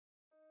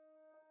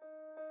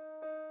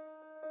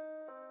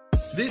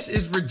This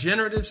is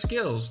Regenerative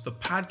Skills, the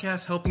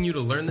podcast helping you to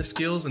learn the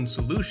skills and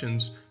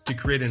solutions to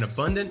create an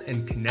abundant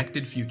and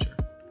connected future.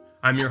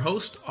 I'm your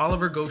host,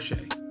 Oliver Gaucher.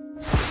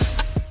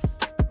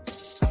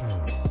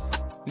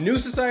 New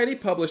Society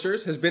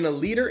Publishers has been a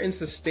leader in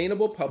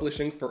sustainable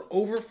publishing for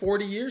over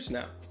 40 years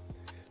now.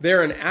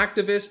 They're an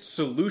activist,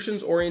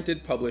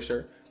 solutions-oriented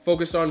publisher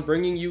focused on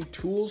bringing you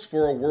tools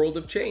for a world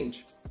of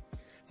change.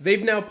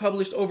 They've now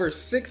published over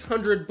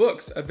 600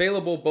 books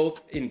available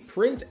both in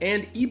print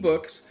and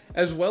ebooks,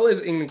 as well as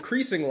an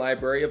increasing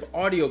library of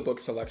audiobook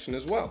selection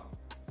as well.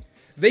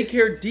 They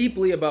care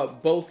deeply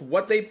about both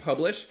what they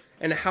publish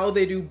and how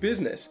they do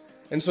business,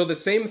 and so the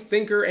same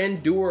thinker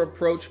and doer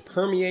approach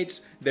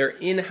permeates their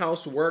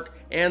in-house work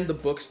and the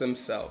books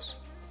themselves.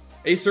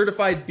 A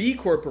certified B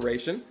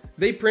Corporation,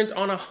 they print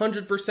on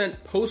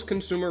 100%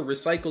 post-consumer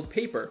recycled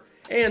paper,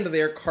 and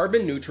they are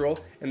carbon neutral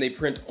and they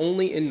print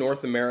only in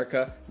North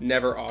America,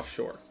 never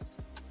offshore.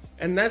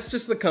 And that's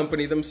just the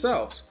company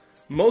themselves.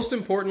 Most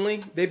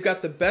importantly, they've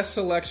got the best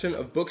selection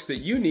of books that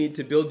you need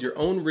to build your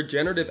own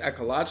regenerative,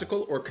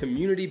 ecological, or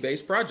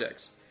community-based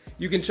projects.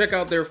 You can check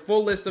out their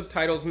full list of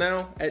titles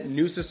now at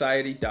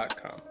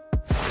newsociety.com.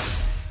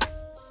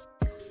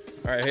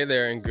 All right, hey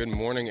there, and good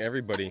morning,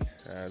 everybody.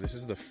 This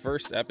is the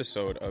first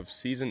episode of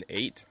Season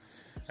 8.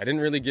 I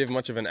didn't really give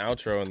much of an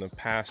outro in the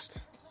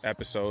past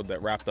episode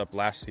that wrapped up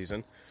last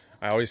season.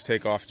 I always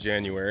take off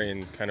January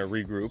and kind of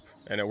regroup,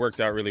 and it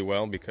worked out really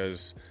well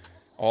because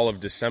all of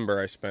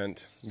December I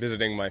spent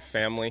visiting my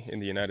family in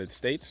the United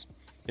States,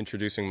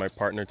 introducing my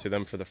partner to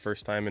them for the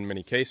first time in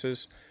many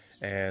cases,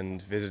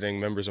 and visiting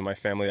members of my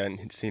family I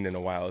hadn't seen in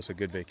a while. It's a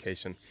good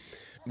vacation.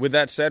 With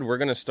that said, we're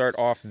going to start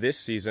off this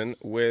season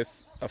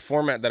with a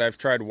format that I've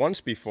tried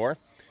once before.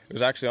 It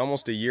was actually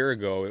almost a year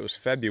ago. It was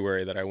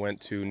February that I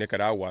went to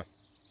Nicaragua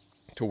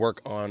to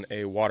work on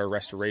a water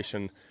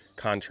restoration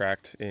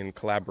contract in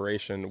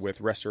collaboration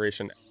with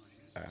Restoration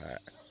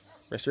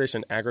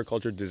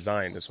Agriculture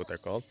Design is what they're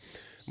called,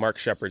 Mark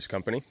Shepard's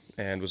company,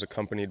 and was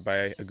accompanied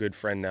by a good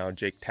friend now,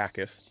 Jake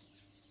Takiff.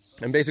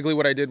 And basically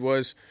what I did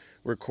was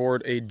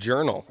record a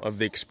journal of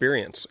the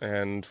experience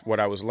and what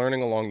I was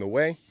learning along the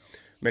way,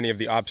 many of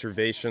the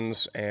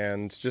observations,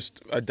 and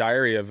just a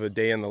diary of a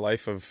day in the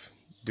life of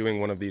doing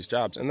one of these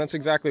jobs. And that's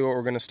exactly what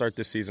we're going to start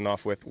this season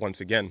off with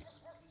once again.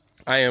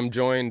 I am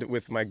joined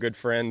with my good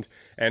friend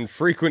and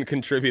frequent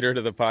contributor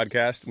to the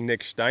podcast,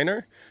 Nick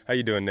Steiner. How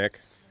you doing, Nick?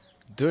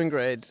 Doing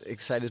great.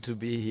 Excited to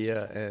be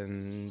here.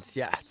 And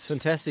yeah, it's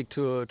fantastic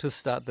to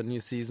start the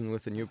new season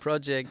with a new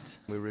project.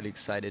 We're really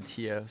excited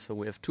here. So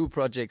we have 2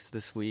 projects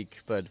this week,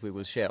 but we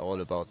will share all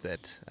about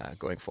that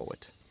going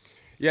forward.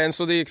 Yeah, and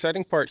so the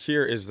exciting part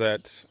here is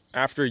that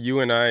after you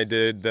and I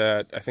did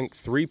that, I think,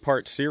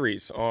 3-part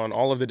series on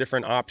all of the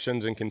different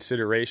options and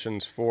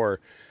considerations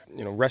for,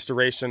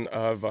 restoration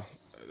of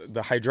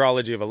the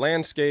hydrology of a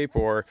landscape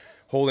or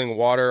holding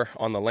water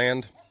on the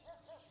land,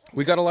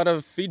 we got a lot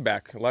of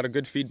feedback, a lot of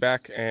good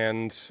feedback,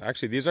 and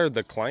actually these are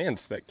the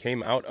clients that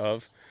came out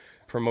of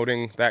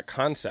promoting that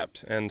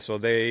concept. And so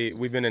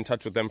we've been in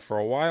touch with them for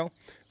a while.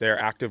 They're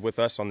active with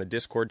us on the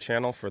Discord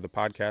channel for the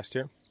podcast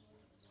here.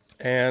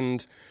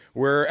 And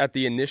we're at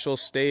the initial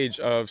stage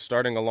of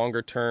starting a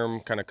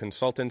longer-term kind of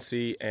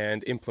consultancy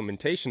and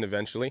implementation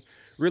eventually,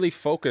 really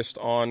focused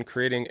on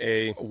creating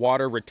a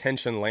water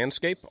retention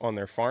landscape on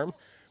their farm.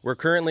 We're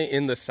currently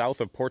in the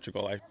south of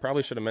Portugal. I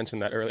probably should have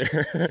mentioned that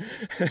earlier.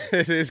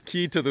 It is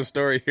key to the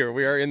story here.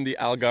 We are in the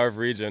Algarve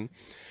region,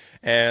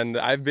 and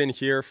I've been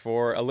here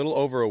for a little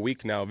over a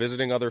week now,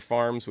 visiting other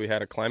farms. We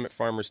had a Climate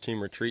Farmers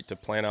team retreat to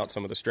plan out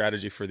some of the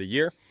strategy for the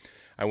year.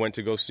 I went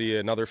to go see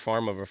another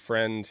farm of a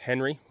friend,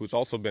 Henry, who's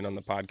also been on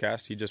the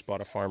podcast. He just bought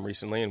a farm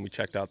recently, and we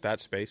checked out that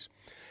space.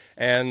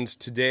 And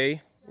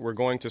today, we're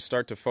going to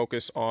start to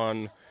focus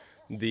on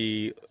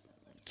the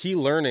key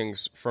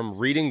learnings from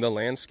reading the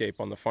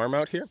landscape on the farm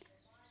out here,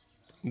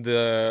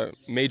 the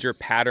major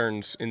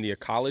patterns in the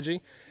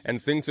ecology,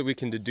 and things that we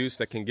can deduce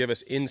that can give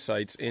us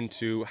insights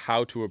into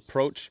how to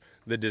approach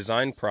the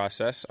design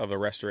process of a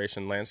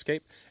restoration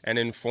landscape and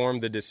inform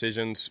the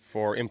decisions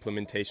for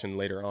implementation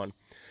later on.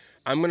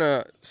 I'm going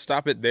to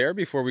stop it there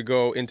before we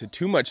go into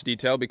too much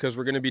detail because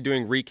we're going to be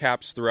doing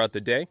recaps throughout the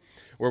day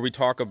where we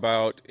talk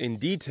about in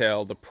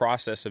detail the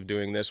process of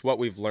doing this, what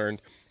we've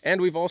learned,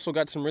 and we've also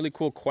got some really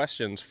cool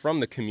questions from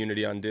the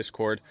community on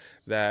Discord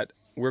that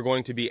we're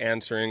going to be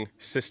answering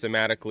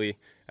systematically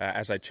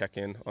as I check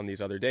in on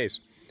these other days.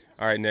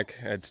 All right, Nick,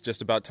 it's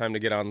just about time to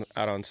get out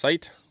on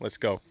site. Let's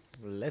go.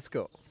 Let's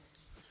go.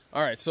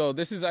 All right, so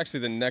this is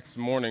actually the next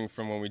morning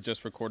from when we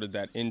just recorded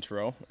that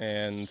intro,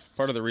 and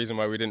part of the reason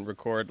why we didn't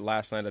record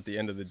last night at the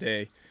end of the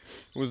day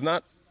was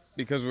not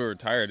because we were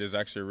tired. It was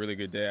actually a really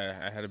good day.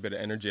 I had a bit of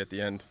energy at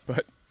the end,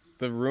 but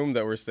the room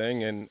that we're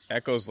staying in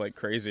echoes like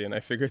crazy, and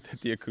I figured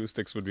that the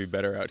acoustics would be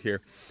better out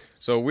here.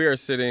 So we are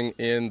sitting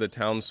in the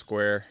town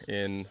square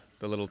in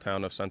the little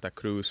town of Santa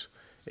Cruz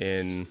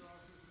in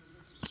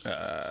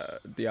the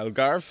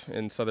Algarve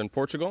in southern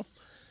Portugal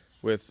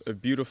with a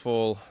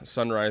beautiful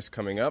sunrise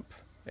coming up.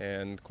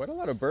 And quite a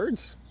lot of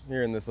birds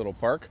here in this little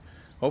park.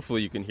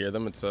 Hopefully you can hear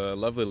them. It's a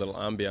lovely little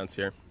ambiance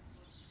here.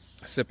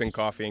 sipping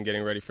coffee and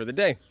getting ready for the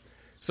day.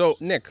 So,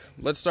 Nick,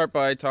 let's start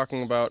by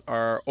talking about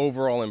our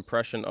overall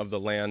impression of the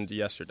land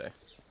yesterday.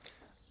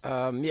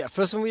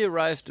 First when we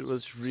arrived, it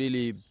was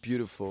really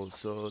beautiful.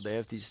 So they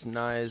have these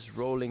nice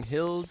rolling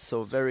hills,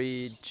 so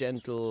very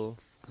gentle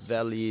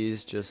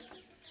valleys, just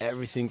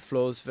everything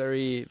flows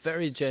very,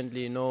 very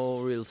gently, no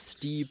real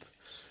steep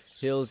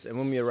hills. And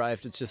when we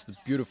arrived, it's just a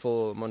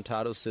beautiful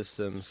montado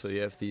system. So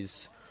you have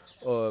these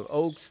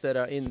oaks that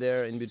are in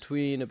there, in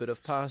between, a bit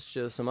of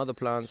pasture, some other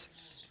plants.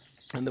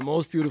 And the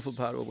most beautiful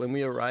part, when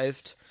we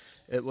arrived,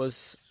 it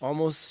was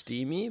almost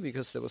steamy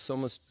because there was so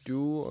much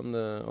dew on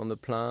the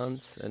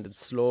plants, and it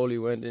slowly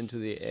went into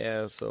the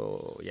air.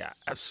 So yeah,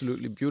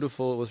 absolutely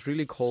beautiful. It was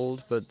really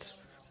cold, but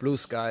blue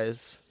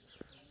skies.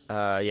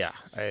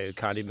 I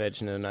can't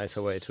imagine a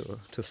nicer way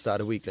to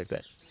start a week like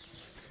that.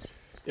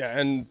 Yeah,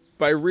 and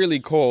by really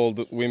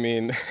cold, we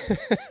mean,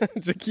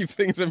 to keep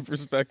things in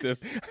perspective,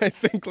 I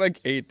think like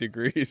 8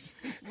 degrees.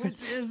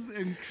 Which is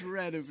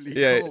incredibly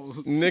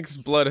cold. Nick's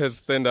blood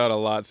has thinned out a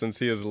lot since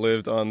he has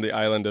lived on the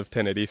island of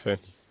Tenerife.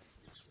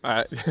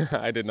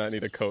 I did not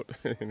need a coat,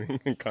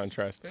 in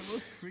contrast. It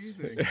was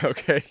freezing.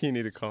 Okay, you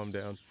need to calm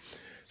down.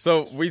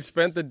 So we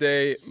spent the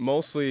day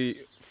mostly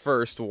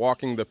first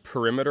walking the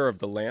perimeter of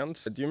the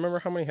land. Do you remember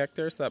how many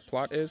hectares that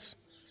plot is?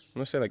 I'm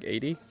going to say like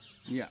 80?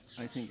 Yeah,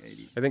 I think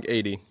 80. I think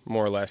 80,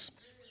 more or less.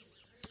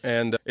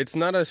 And it's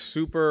not a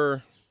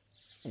super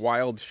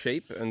wild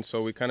shape, and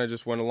so we kind of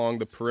just went along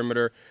the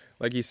perimeter.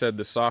 Like he said,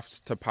 the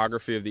soft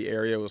topography of the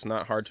area was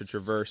not hard to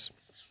traverse.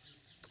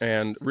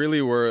 And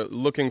really we're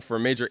looking for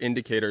major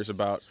indicators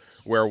about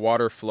where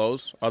water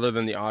flows, other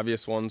than the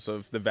obvious ones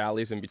of the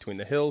valleys in between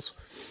the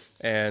hills.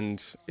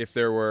 And if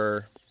there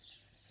were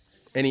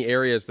any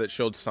areas that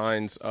showed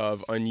signs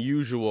of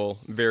unusual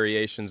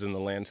variations in the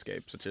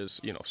landscape, such as,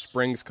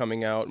 springs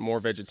coming out, more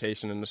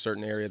vegetation in a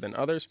certain area than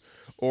others,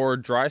 or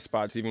dry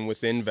spots even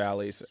within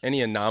valleys,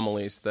 any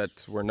anomalies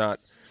that were not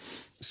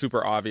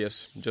super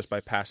obvious just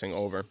by passing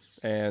over.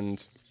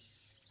 And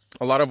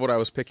a lot of what I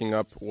was picking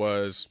up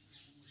was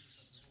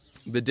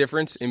the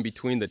difference in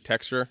between the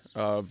texture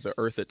of the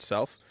earth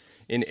itself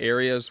in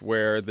areas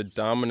where the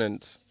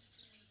dominant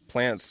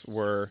plants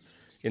were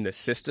in the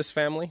cistus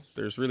family.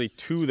 There's really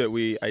 2 that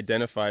we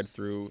identified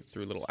through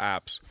little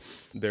apps.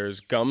 There's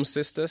gum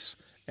cistus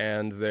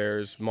and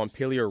there's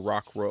Montpelier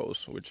rock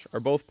rose, which are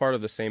both part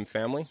of the same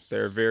family.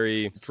 They're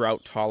very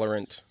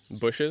drought-tolerant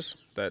bushes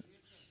that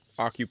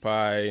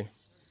occupy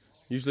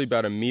usually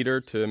about 1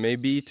 meter to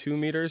maybe 2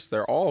 meters.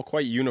 They're all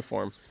quite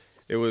uniform.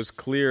 It was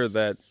clear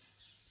that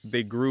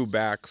they grew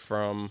back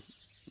from,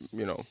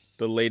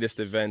 the latest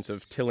event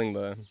of tilling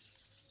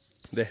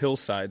the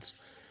hillsides.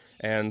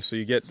 And so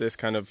you get this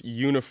kind of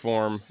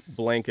uniform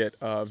blanket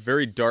of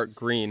very dark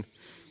green.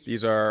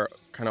 These are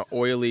kind of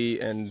oily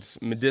and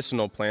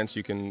medicinal plants.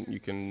 You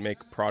can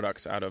make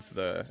products out of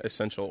the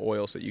essential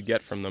oils that you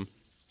get from them.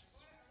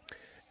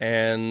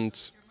 And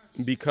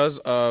because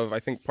of, I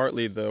think,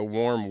 partly the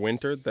warm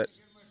winter that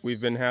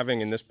we've been having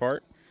in this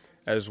part,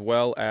 as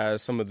well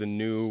as some of the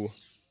new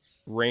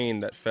rain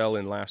that fell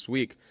in last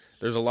week,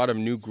 there's a lot of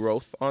new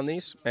growth on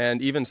these,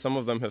 and even some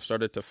of them have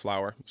started to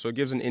flower. So it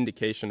gives an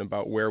indication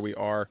about where we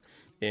are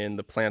in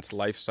the plant's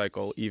life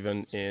cycle,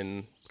 even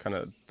in kind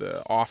of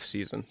the off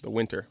season, the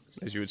winter,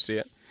 as you would see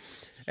it.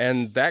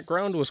 And that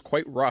ground was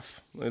quite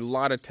rough, a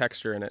lot of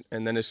texture in it.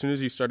 And then as soon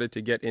as you started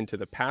to get into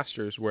the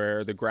pastures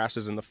where the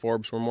grasses and the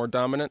forbs were more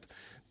dominant,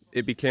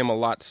 it became a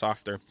lot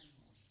softer,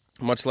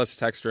 much less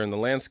texture in the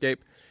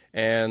landscape.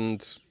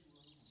 And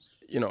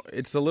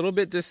it's a little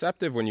bit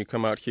deceptive when you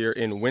come out here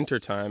in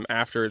wintertime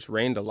after it's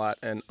rained a lot.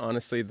 And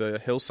honestly, the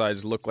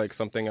hillsides look like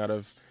something out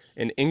of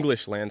an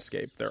English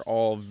landscape. They're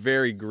all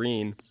very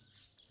green.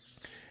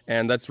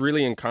 And that's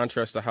really in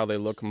contrast to how they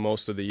look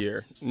most of the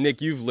year.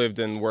 Nick, you've lived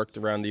and worked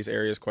around these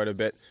areas quite a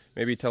bit.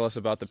 Maybe tell us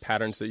about the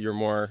patterns that you're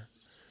more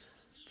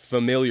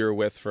familiar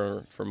with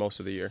for most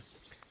of the year.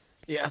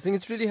 Yeah, I think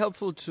it's really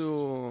helpful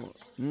to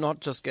not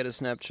just get a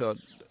snapshot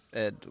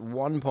at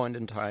one point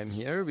in time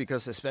here,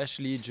 because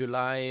especially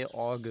July,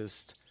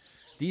 August,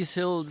 these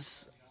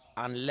hills,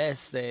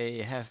 unless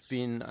they have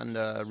been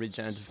under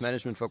regenerative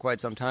management for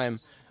quite some time,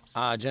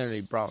 are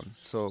generally brown.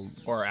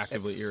 Or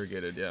actively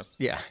irrigated, yeah.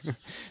 Yeah.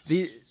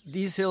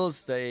 These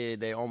hills,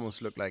 they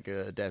almost look like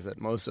a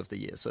desert most of the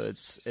year. So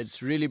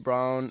it's really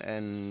brown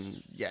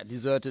and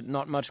deserted,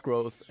 not much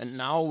growth. And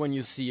now when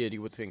you see it,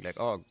 you would think like,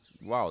 oh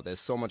wow, there's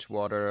so much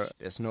water.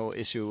 There's no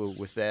issue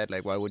with that.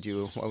 Like why would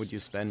you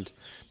spend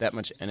that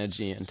much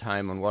energy and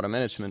time on water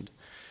management?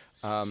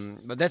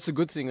 But that's a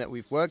good thing that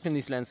we've worked in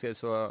these landscapes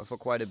for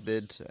quite a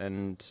bit,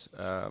 and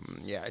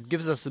it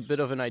gives us a bit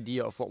of an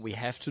idea of what we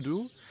have to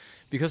do.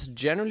 Because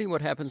generally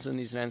what happens in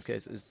these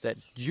landscapes is that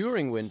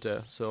during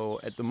winter,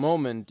 so at the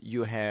moment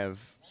you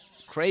have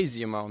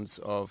crazy amounts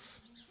of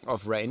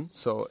rain.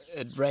 So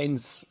it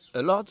rains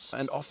a lot,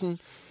 and often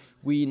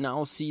we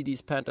now see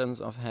these patterns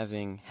of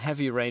having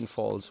heavy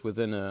rainfalls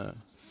within a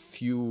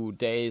few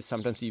days,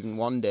 sometimes even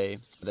one day,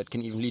 that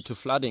can even lead to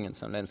flooding in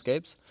some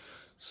landscapes.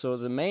 So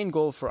the main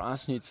goal for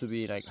us needs to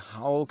be like,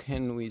 how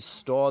can we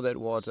store that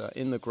water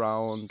in the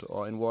ground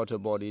or in water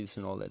bodies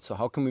and all that? So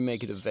how can we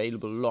make it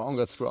available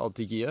longer throughout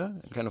the year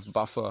and kind of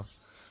buffer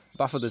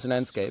this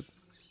landscape?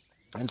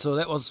 And so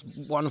that was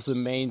one of the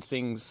main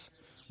things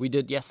we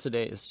did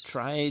yesterday, is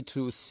try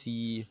to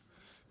see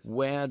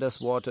where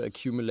does water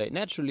accumulate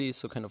naturally.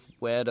 So kind of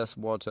where does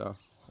water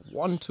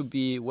want to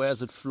be, where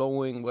is it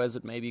flowing, where is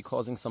it maybe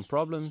causing some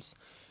problems,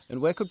 and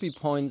where could be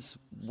points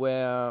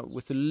where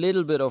with a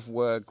little bit of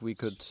work we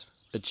could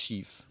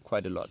achieve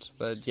quite a lot.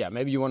 But yeah,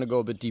 maybe you want to go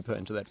a bit deeper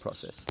into that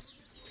process.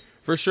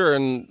 For sure,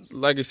 and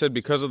like I said,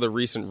 because of the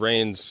recent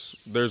rains,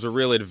 there's a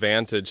real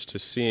advantage to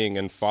seeing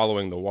and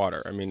following the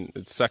water. I mean,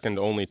 it's second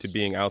only to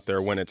being out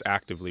there when it's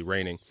actively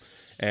raining.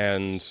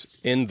 And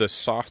in the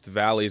soft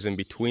valleys in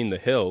between the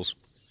hills,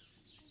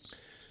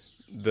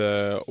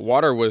 the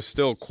water was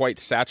still quite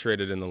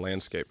saturated in the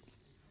landscape.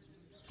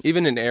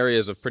 Even in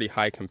areas of pretty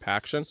high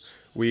compaction,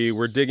 we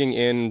were digging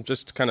in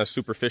just kind of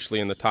superficially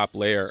in the top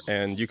layer,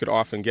 and you could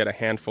often get a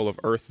handful of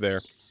earth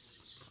there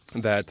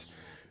that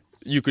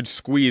you could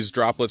squeeze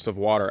droplets of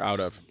water out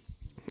of.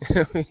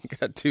 We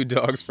got two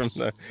dogs from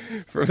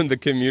the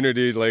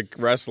community like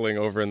wrestling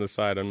over in the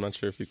side. I'm not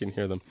sure if you can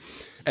hear them.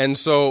 And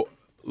so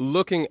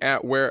looking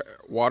at where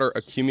water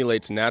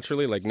accumulates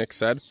naturally, like Nick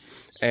said,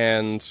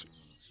 and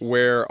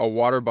where a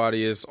water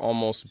body is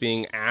almost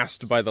being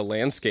asked by the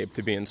landscape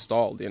to be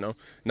installed,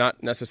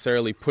 not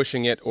necessarily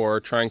pushing it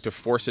or trying to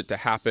force it to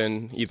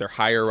happen either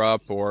higher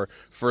up or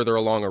further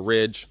along a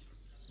ridge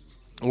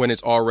when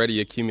it's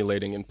already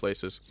accumulating in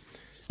places.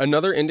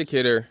 Another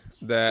indicator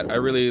that I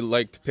really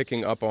liked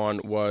picking up on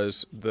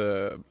was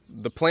the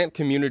plant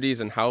communities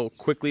and how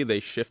quickly they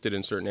shifted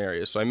in certain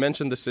areas. So I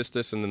mentioned the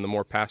cistus and then the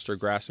more pasture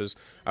grasses.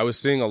 I was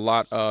seeing a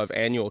lot of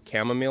annual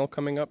chamomile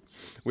coming up,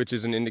 which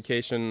is an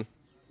indication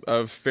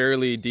of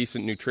fairly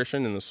decent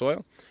nutrition in the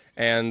soil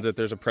and that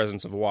there's a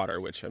presence of water,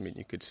 which, I mean,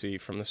 you could see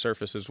from the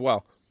surface as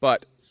well.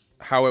 But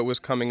how it was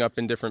coming up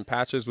in different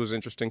patches was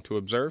interesting to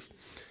observe.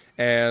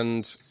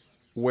 And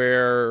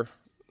where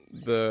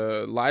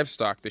the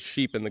livestock, the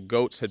sheep and the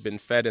goats had been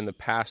fed in the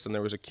past and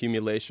there was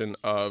accumulation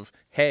of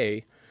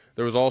hay,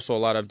 there was also a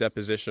lot of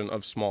deposition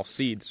of small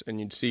seeds, and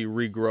you'd see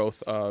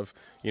regrowth of,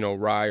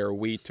 rye or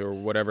wheat or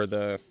whatever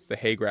the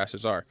hay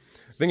grasses are.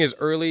 The thing is,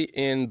 early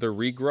in the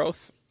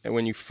regrowth, and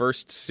when you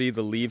first see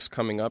the leaves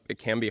coming up, it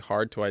can be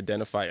hard to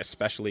identify,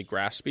 especially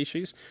grass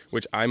species,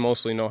 which I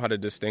mostly know how to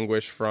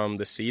distinguish from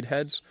the seed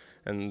heads,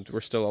 and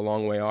we're still a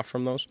long way off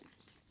from those.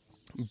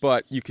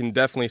 But you can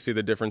definitely see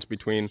the difference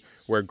between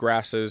where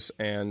grasses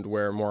and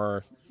where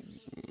more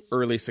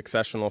early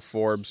successional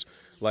forbs,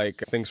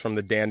 like things from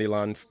the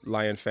dandelion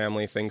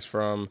family, things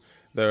from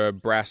the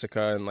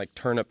brassica and like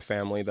turnip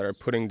family that are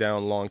putting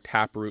down long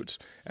tap roots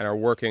and are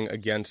working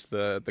against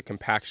the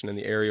compaction in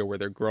the area where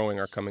they're growing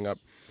are coming up.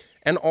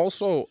 And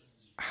also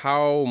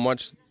how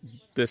much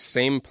the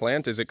same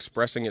plant is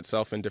expressing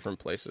itself in different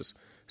places.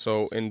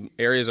 So in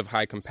areas of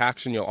high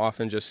compaction, you'll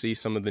often just see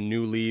some of the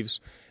new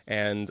leaves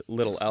and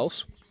little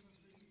else.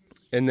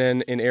 And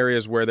then in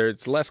areas where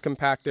it's less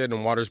compacted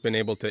and water's been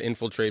able to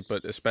infiltrate,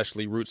 but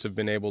especially roots have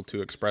been able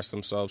to express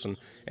themselves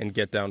and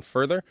get down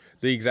further,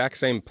 the exact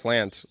same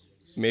plant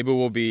maybe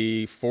will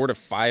be 4 to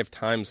 5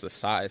 times the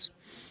size.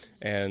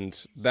 And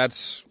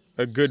that's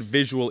a good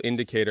visual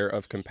indicator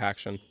of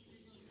compaction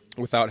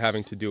without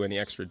having to do any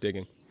extra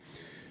digging.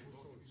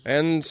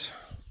 And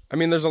I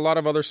mean, there's a lot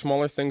of other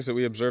smaller things that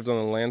we observed on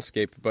the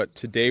landscape, but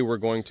today we're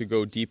going to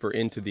go deeper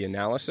into the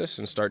analysis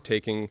and start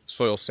taking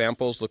soil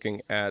samples,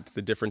 looking at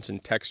the difference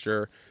in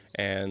texture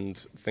and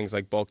things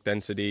like bulk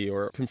density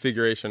or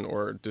configuration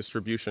or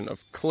distribution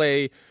of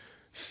clay,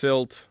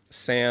 silt,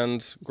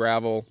 sand,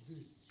 gravel.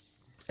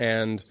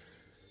 And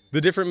the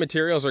different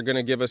materials are going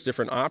to give us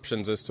different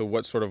options as to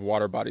what sort of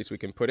water bodies we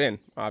can put in.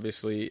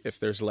 Obviously, if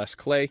there's less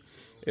clay,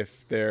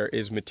 if there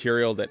is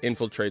material that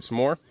infiltrates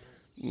more,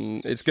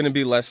 it's going to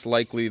be less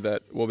likely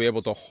that we'll be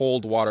able to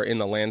hold water in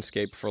the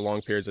landscape for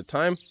long periods of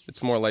time.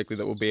 It's more likely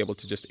that we'll be able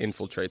to just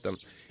infiltrate them.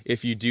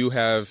 If you do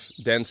have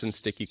dense and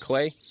sticky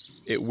clay,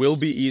 it will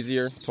be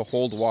easier to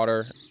hold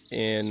water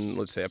in,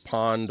 let's say, a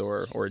pond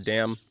or a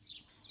dam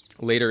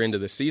later into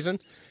the season.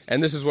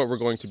 And this is what we're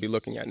going to be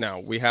looking at now.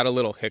 We had a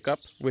little hiccup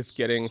with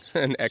getting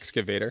an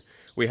excavator.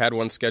 We had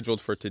one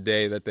scheduled for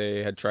today that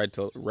they had tried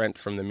to rent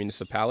from the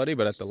municipality,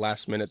 but at the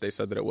last minute they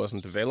said that it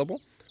wasn't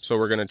available. So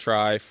we're going to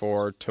try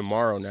for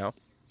tomorrow now.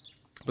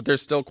 But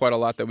there's still quite a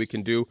lot that we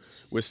can do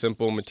with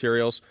simple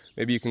materials.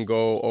 Maybe you can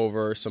go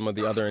over some of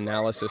the other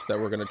analysis that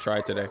we're going to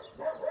try today.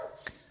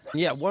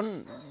 Yeah,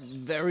 one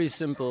very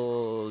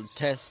simple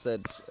test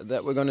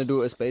that we're going to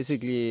do is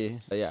basically,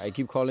 I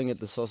keep calling it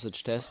the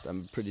sausage test.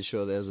 I'm pretty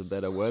sure there's a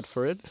better word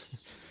for it.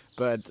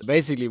 But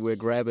basically we're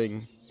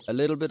grabbing a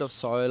little bit of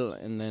soil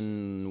and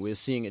then we're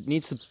seeing it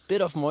needs a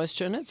bit of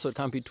moisture in it. So it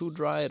can't be too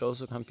dry, it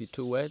also can't be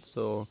too wet.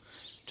 So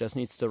just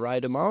needs the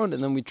right amount,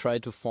 and then we try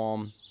to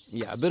form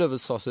a bit of a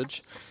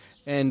sausage,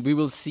 and we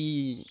will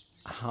see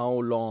how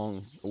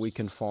long we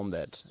can form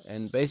that.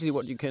 And basically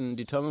what you can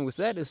determine with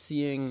that is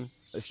seeing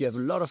if you have a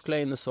lot of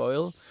clay in the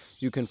soil,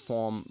 you can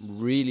form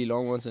really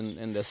long ones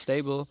and they're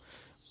stable.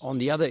 On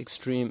the other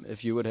extreme,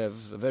 if you would have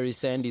a very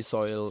sandy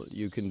soil,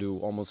 you can do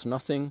almost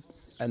nothing.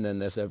 And then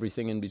there's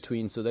everything in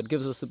between. So that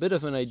gives us a bit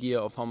of an idea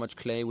of how much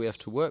clay we have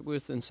to work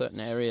with in certain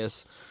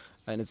areas.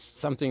 And it's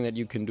something that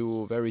you can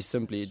do very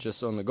simply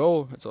just on the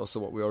go. It's also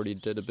what we already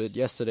did a bit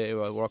yesterday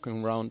while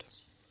walking around.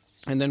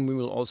 And then we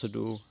will also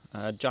do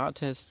jar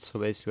tests. So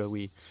basically where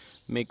we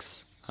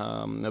mix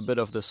a bit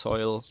of the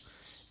soil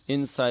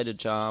inside a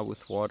jar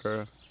with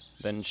water,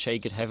 then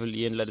shake it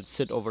heavily and let it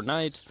sit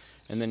overnight.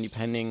 And then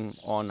depending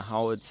on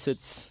how it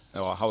sits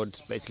or how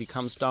it basically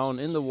comes down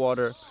in the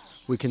water,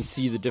 we can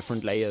see the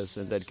different layers,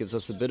 and that gives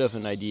us a bit of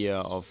an idea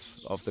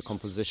of the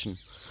composition.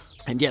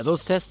 And yeah,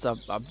 those tests are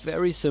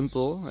very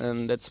simple,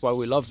 and that's why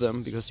we love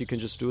them, because you can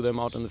just do them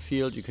out in the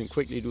field, you can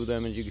quickly do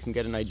them, and you can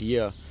get an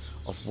idea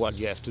of what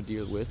you have to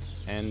deal with.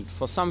 And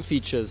for some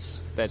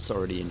features, that's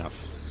already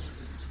enough.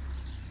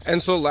 And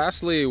so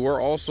lastly,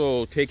 we're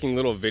also taking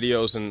little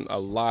videos and a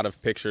lot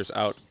of pictures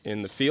out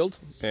in the field,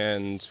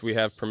 and we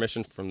have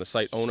permission from the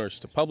site owners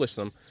to publish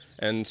them.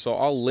 And so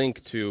I'll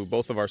link to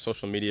both of our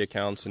social media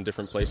accounts in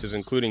different places,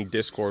 including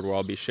Discord, where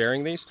I'll be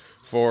sharing these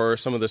for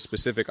some of the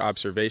specific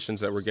observations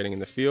that we're getting in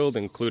the field,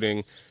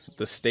 including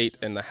the state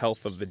and the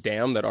health of the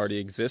dam that already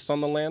exists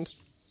on the land.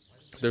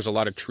 There's a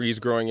lot of trees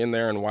growing in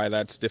there and why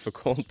that's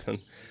difficult, and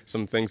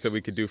some things that we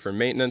could do for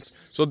maintenance.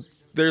 So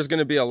there's going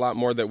to be a lot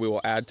more that we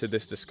will add to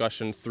this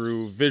discussion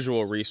through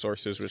visual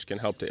resources, which can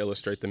help to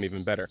illustrate them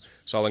even better.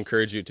 So I'll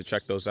encourage you to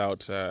check those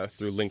out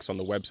through links on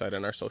the website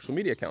and our social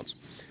media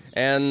accounts.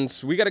 And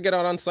we got to get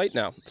out on site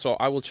now. So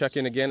I will check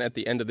in again at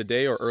the end of the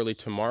day or early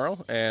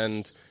tomorrow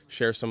and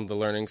share some of the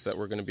learnings that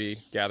we're going to be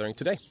gathering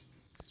today.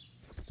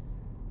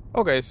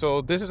 Okay,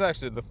 so this is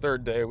actually the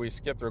third day. We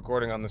skipped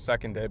recording on the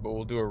second day, but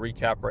we'll do a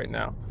recap right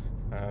now.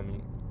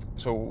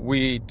 So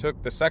we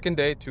took the second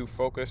day to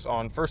focus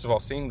on, first of all,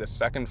 seeing the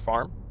second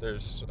farm.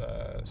 There's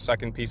a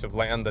second piece of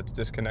land that's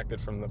disconnected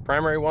from the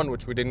primary one,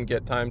 which we didn't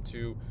get time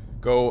to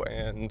go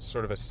and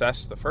sort of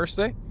assess the first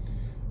day.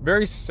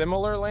 Very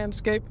similar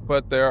landscape,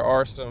 but there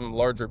are some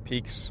larger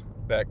peaks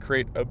that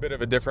create a bit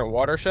of a different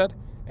watershed.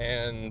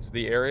 And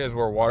the areas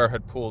where water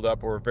had pooled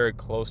up were very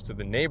close to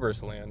the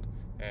neighbor's land,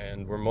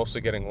 and we're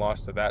mostly getting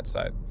lost to that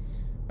side.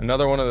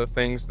 Another one of the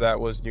things that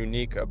was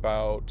unique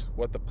about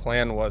what the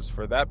plan was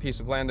for that piece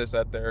of land is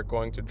that they're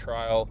going to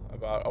trial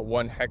about a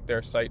 1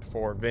 hectare site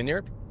for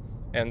vineyard.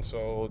 And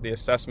so the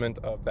assessment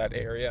of that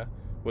area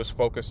was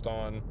focused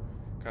on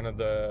kind of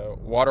the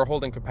water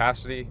holding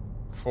capacity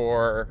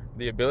for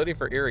the ability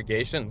for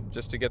irrigation,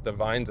 just to get the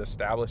vines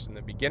established in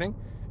the beginning,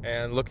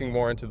 and looking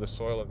more into the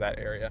soil of that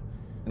area.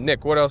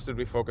 Nick, what else did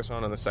we focus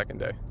on the second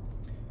day?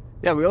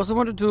 Yeah, we also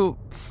wanted to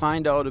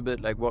find out a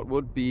bit like what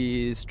would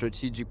be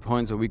strategic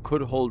points where we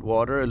could hold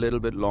water a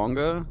little bit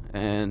longer,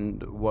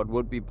 and what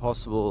would be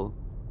possible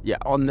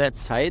on that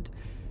site.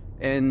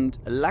 And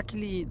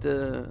luckily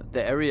the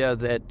area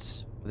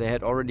that they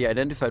had already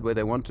identified where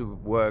they want to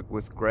work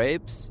with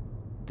grapes,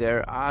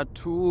 there are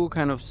two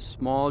kind of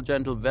small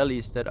gentle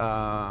valleys that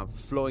are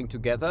flowing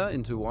together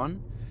into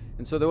one.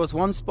 And so there was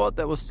one spot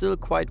that was still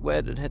quite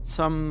wet. It had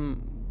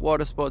some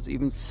water spots,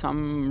 even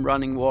some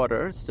running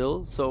water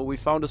still. So we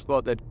found a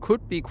spot that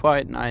could be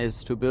quite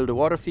nice to build a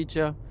water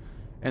feature.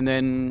 And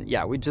then,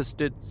 we just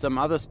did some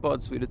other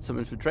spots. We did some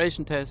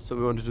infiltration tests. So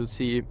we wanted to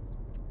see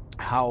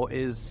how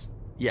is,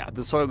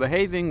 the soil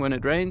behaving when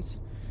it rains.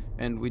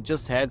 And we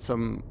just had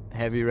some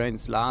heavy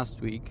rains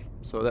last week.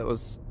 So that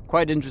was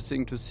quite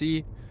interesting to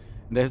see.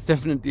 There's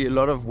definitely a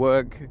lot of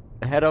work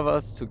ahead of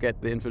us to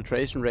get the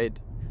infiltration rate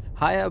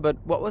higher, but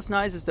what was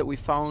nice is that we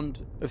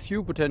found a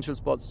few potential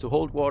spots to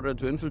hold water,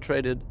 to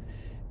infiltrate it.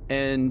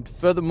 And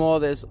furthermore,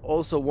 there's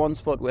also one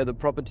spot where the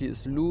property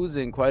is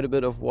losing quite a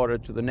bit of water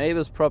to the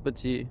neighbor's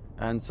property.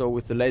 And so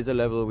with the laser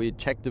level, we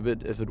checked a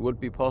bit if it would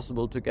be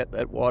possible to get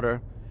that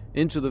water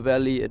into the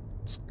valley.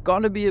 It's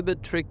gonna be a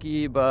bit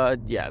tricky,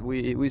 but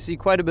we see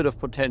quite a bit of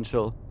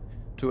potential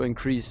to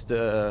increase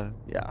the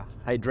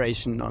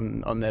hydration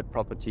on that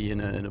property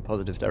in a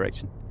positive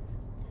direction.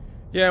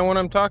 Yeah, and when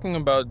I'm talking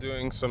about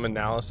doing some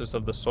analysis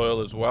of the soil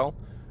as well,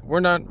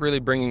 we're not really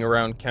bringing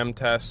around chem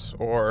tests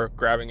or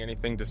grabbing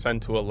anything to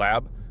send to a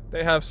lab.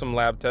 They have some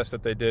lab tests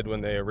that they did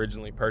when they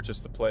originally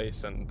purchased the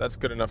place, and that's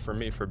good enough for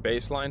me for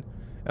baseline.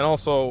 And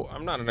also,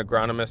 I'm not an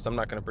agronomist. I'm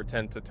not going to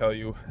pretend to tell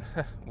you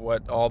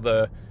what all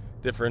the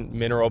different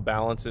mineral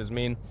balances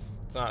mean.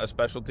 It's not a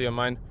specialty of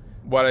mine.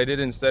 What I did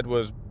instead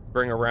was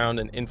bring around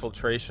an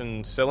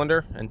infiltration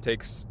cylinder and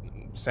take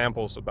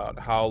samples about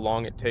how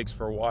long it takes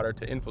for water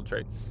to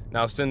infiltrate.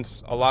 Now,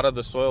 since a lot of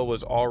the soil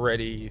was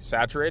already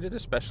saturated,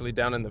 especially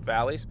down in the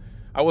valleys,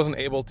 I wasn't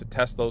able to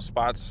test those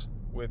spots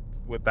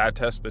with that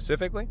test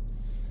specifically.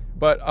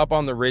 But up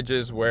on the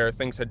ridges where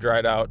things had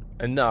dried out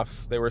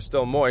enough, they were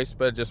still moist,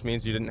 but it just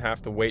means you didn't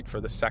have to wait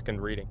for the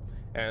second reading.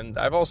 And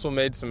I've also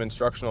made some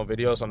instructional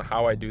videos on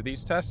how I do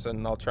these tests,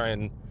 and I'll try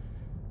and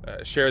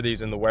share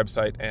these in the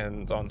website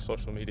and on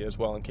social media as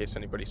well in case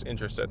anybody's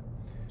interested.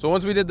 So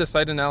once we did the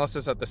site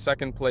analysis at the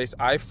second place,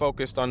 I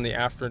focused on the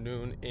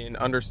afternoon in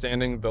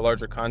understanding the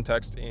larger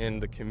context in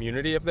the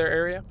community of their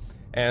area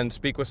and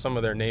speak with some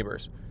of their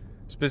neighbors.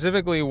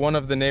 Specifically, one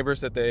of the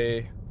neighbors that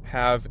they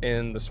have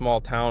in the small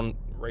town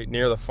right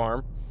near the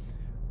farm,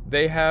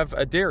 they have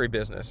a dairy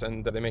business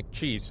and they make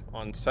cheese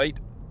on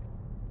site.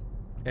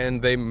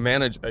 And they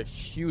manage a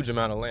huge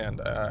amount of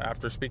land.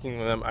 After speaking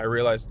with them, I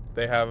realized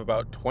they have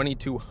about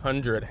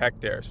 2,200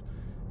 hectares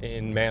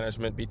in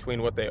management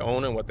between what they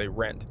own and what they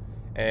rent.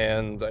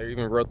 And I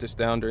even wrote this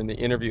down during the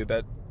interview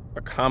that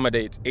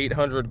accommodates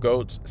 800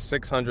 goats,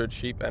 600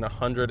 sheep, and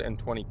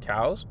 120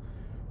 cows,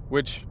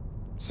 which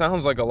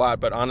sounds like a lot,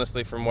 but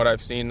honestly, from what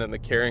I've seen and the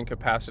carrying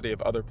capacity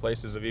of other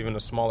places of even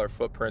a smaller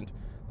footprint,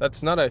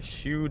 that's not a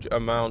huge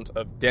amount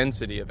of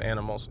density of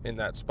animals in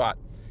that spot.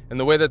 And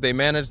the way that they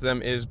manage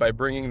them is by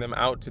bringing them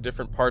out to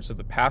different parts of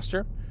the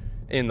pasture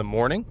in the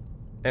morning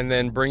and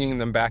then bringing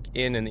them back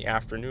in the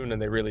afternoon,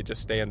 and they really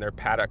just stay in their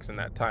paddocks in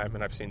that time.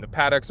 And I've seen the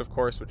paddocks, of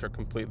course, which are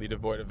completely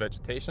devoid of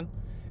vegetation.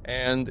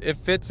 And it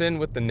fits in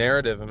with the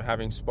narrative of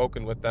having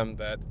spoken with them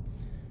that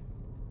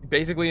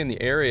basically in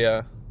the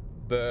area,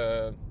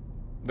 the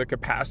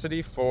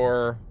capacity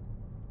for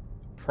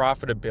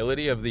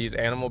profitability of these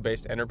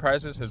animal-based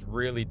enterprises has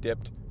really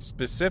dipped,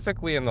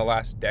 specifically in the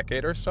last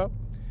decade or so,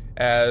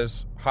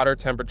 as hotter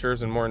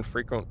temperatures and more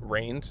infrequent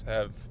rains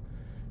have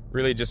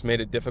really just made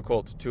it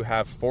difficult to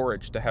have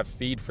forage, to have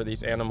feed for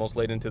these animals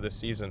late into the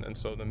season. And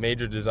so the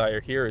major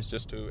desire here is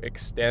just to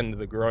extend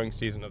the growing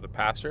season of the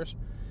pastures.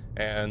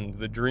 And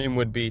the dream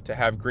would be to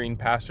have green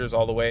pastures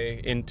all the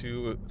way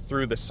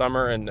through the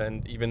summer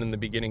and even in the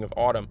beginning of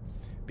autumn,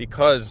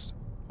 because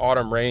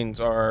autumn rains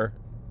are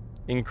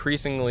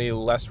increasingly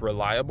less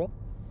reliable.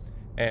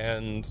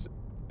 And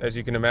as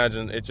you can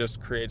imagine, it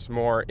just creates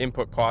more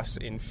input costs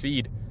in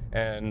feed,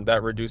 and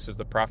that reduces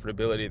the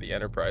profitability of the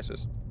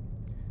enterprises.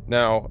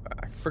 Now,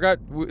 I forgot,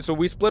 so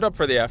we split up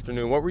for the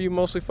afternoon. What were you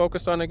mostly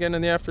focused on again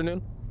in the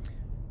afternoon?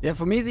 Yeah,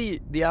 for me,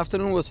 the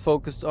afternoon was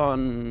focused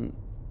on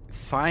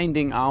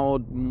finding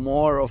out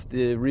more of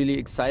the really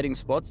exciting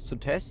spots to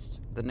test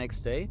the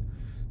next day.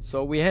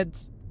 So we had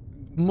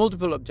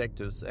multiple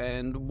objectives,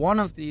 and one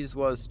of these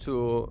was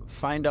to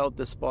find out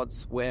the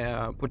spots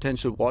where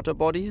potential water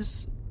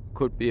bodies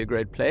could be a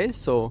great place.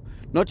 So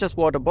not just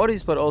water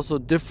bodies, but also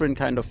different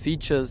kind of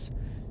features,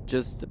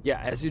 just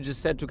as you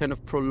just said, to kind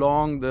of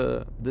prolong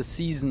the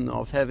season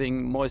of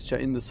having moisture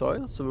in the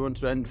soil. So we want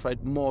to identify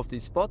more of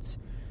these spots.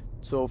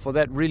 So for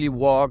that, really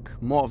walk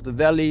more of the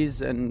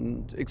valleys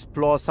and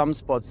explore some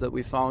spots that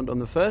we found on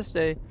the first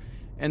day,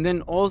 and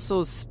then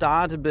also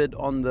start a bit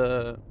on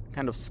the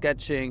kind of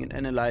sketching and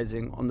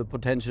analyzing on the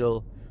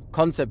potential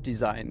concept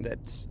design.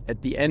 That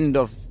at the end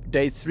of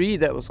day 3,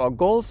 that was our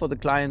goal for the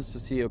clients, to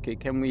see, okay,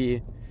 can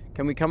we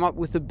come up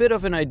with a bit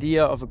of an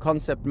idea of a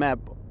concept map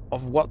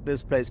of what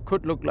this place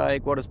could look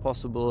like, what is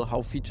possible,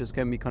 how features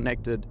can be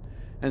connected.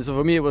 And so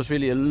for me, it was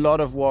really a lot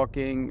of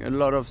walking, a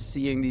lot of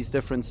seeing these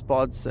different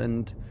spots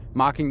and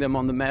marking them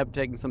on the map,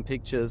 taking some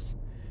pictures,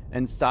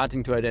 and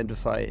starting to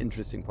identify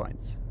interesting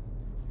points.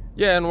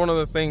 Yeah, and one of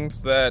the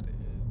things that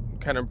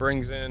kind of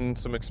brings in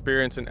some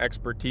experience and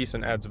expertise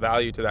and adds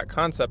value to that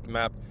concept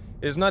map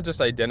is not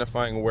just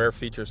identifying where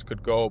features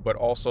could go, but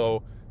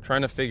also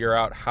trying to figure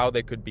out how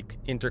they could be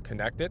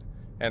interconnected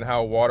and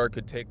how water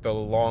could take the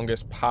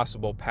longest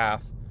possible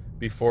path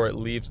before it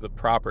leaves the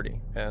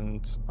property.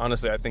 And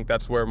honestly, I think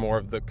that's where more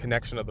of the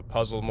connection of the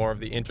puzzle, more of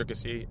the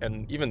intricacy,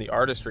 and even the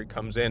artistry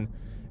comes in.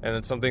 And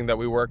it's something that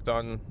we worked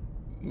on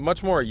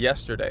much more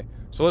yesterday.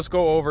 So let's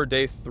go over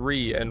day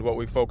 3 and what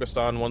we focused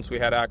on once we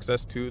had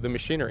access to the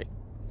machinery.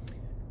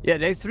 Yeah,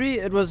 day 3,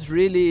 it was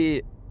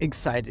really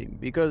exciting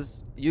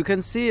because you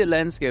can see a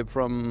landscape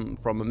from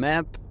a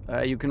map.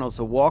 You can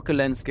also walk a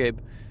landscape,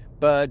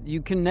 but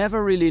you can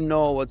never really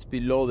know what's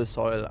below the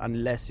soil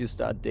unless you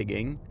start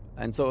digging.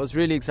 And so it was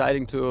really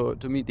exciting to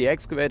meet the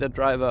excavator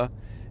driver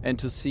and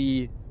to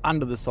see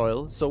under the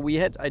soil. So we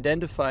had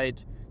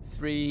identified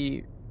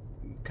 3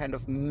 kind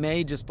of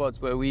major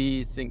spots where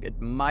we think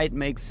it might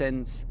make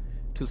sense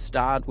to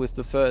start with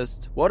the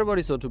first water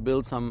body, so to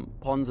build some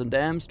ponds and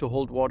dams to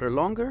hold water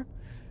longer.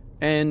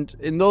 And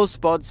in those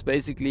spots,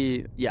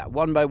 basically,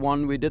 one by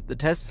one, we did the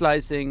test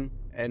slicing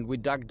and we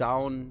dug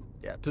down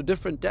to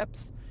different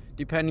depths,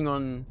 depending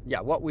on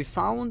what we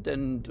found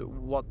and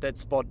what that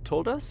spot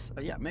told us.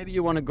 Maybe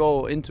you want to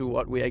go into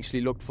what we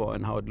actually looked for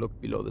and how it looked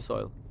below the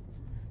soil.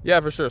 Yeah,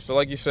 for sure. So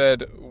like you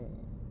said,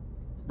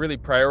 really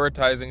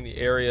prioritizing the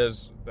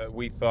areas that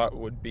we thought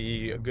would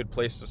be a good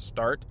place to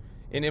start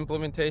in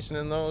implementation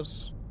in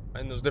those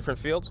different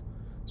fields.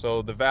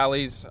 So the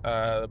valleys,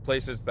 the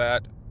places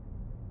that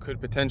could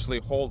potentially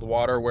hold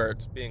water where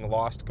it's being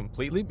lost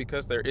completely,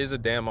 because there is a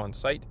dam on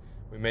site.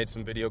 We made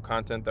some video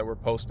content that we're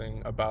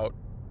posting about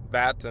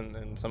that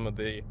and some of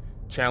the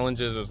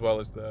challenges as well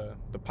as the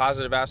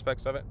positive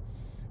aspects of it.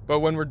 But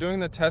when we're doing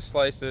the test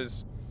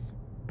slices,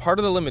 part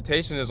of the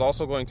limitation is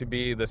also going to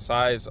be the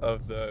size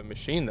of the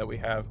machine that we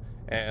have.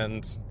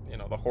 And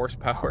the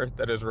horsepower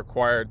that is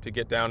required to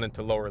get down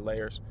into lower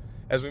layers.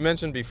 As we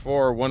mentioned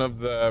before, one of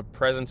the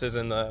presences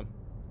in the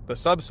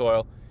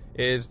subsoil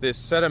is this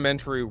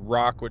sedimentary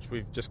rock, which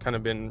we've just kind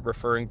of been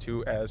referring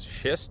to as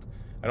schist.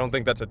 I don't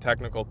think that's a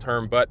technical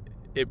term, but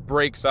it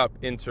breaks up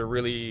into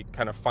really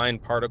kind of fine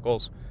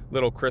particles,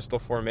 little crystal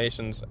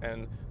formations.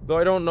 And though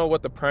I don't know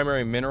what the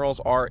primary minerals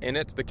are in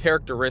it, the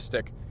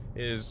characteristic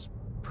is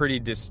pretty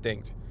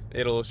distinct.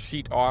 It'll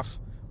sheet off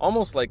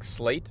almost like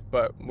slate,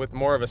 but with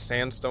more of a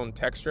sandstone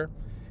texture.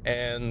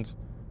 And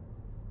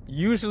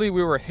usually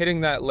we were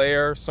hitting that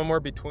layer somewhere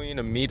between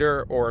 1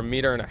 meter or 1.5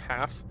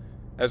 meters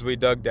as we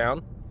dug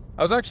down.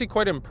 I was actually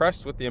quite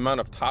impressed with the amount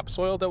of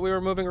topsoil that we were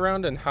moving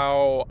around and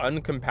how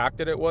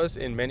uncompacted it was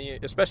in many,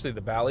 especially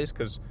the valleys,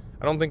 because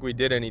I don't think we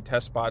did any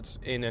test spots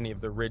in any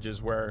of the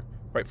ridges where,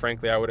 quite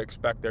frankly, I would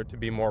expect there to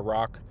be more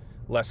rock,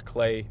 less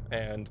clay,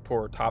 and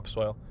poorer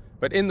topsoil.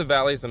 But in the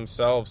valleys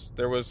themselves,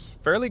 there was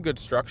fairly good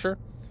structure,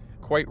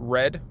 quite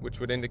red, which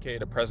would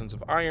indicate a presence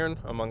of iron,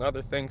 among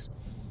other things.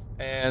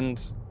 And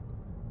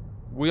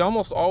we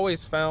almost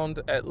always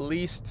found at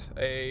least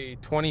a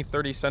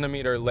 20-30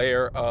 centimeter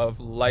layer of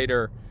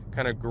lighter,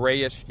 kind of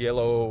grayish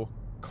yellow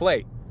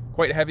clay,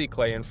 quite heavy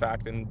clay, in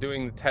fact. And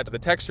doing the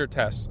texture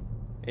tests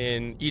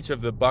in each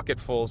of the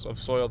bucketfuls of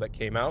soil that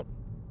came out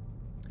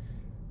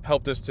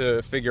helped us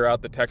to figure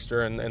out the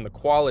texture and the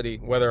quality,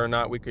 whether or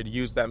not we could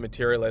use that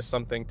material as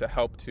something to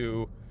help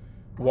to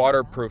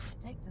waterproof.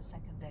 Take the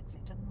second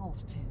exit at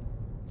North 2.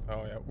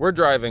 Oh yeah, we're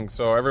driving,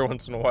 so every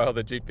once in a while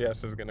the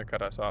GPS is going to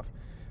cut us off.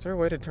 Is there a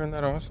way to turn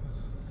that off?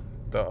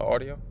 The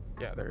audio?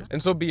 Yeah, there is.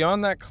 And so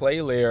beyond that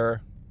clay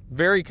layer,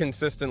 very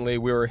consistently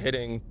we were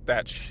hitting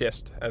that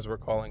schist, as we're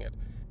calling it.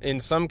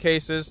 In some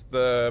cases,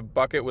 the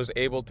bucket was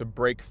able to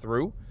break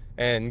through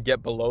and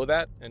get below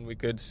that, and we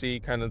could see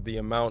kind of the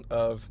amount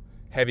of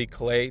heavy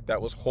clay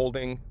that was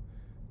holding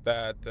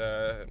that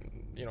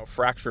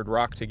fractured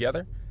rock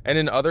together. And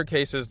in other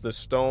cases, the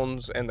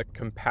stones and the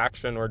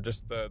compaction, or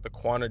just the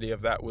quantity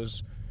of that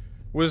was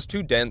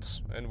too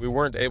dense, and we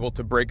weren't able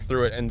to break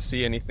through it and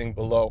see anything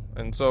below.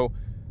 And so,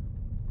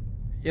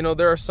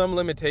 there are some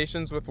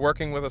limitations with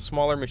working with a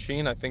smaller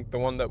machine. I think the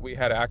one that we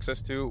had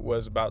access to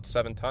was about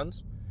 7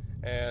 tons.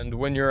 And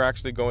when you're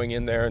actually going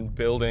in there and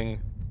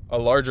building a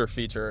larger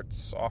feature,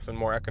 it's often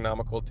more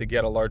economical to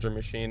get a larger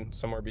machine,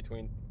 somewhere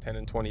between 10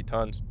 and 20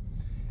 tons.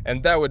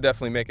 And that would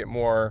definitely make it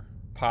more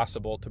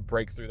possible to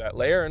break through that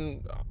layer.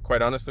 And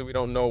quite honestly, we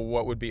don't know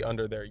what would be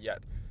under there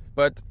yet.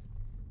 But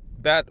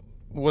that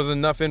was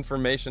enough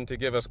information to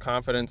give us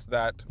confidence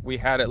that we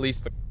had at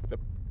least the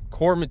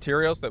core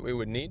materials that we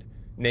would need,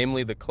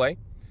 namely the clay.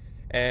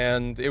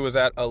 And it was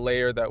at a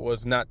layer that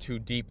was not too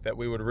deep that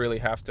we would really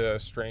have to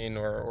strain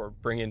or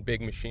bring in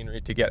big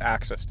machinery to get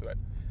access to it.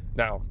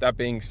 Now, that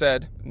being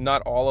said,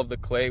 not all of the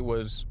clay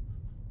was,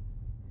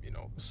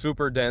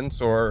 super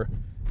dense or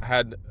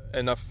had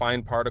enough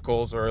fine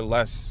particles or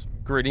less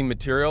gritty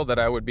material that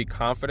I would be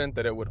confident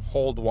that it would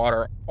hold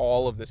water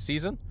all of the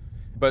season.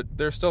 But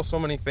there's still so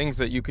many things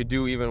that you could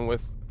do even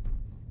with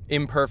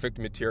imperfect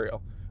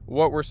material.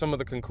 What were some of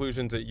the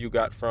conclusions that you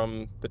got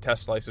from the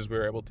test slices we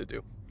were able to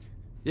do?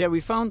 Yeah,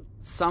 we found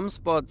some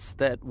spots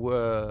that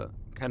were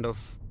kind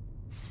of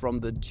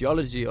from the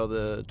geology or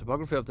the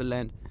topography of the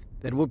land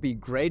that would be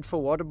great for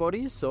water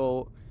bodies.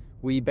 So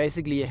we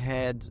basically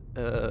had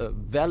a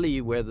valley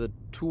where the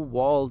two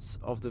walls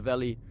of the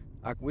valley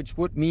are, which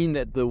would mean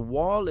that the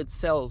wall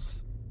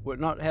itself would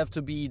not have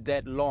to be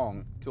that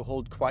long to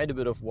hold quite a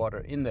bit of water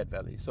in that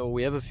valley. So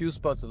we have a few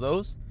spots of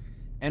those,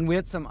 and we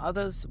had some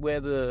others where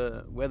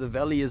the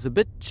valley is a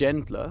bit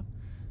gentler,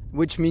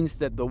 which means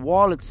that the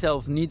wall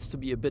itself needs to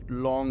be a bit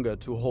longer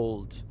to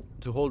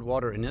hold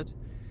water in it.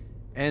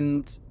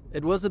 And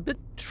it was a bit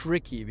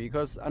tricky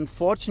because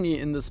unfortunately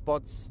in the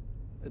spots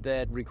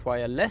that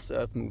require less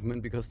earth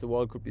movement, because the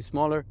wall could be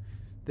smaller,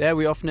 there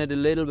we often had a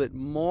little bit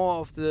more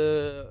of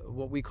the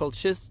what we call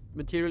schist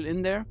material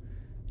in there.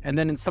 And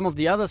then in some of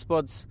the other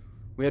spots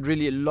we had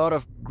really a lot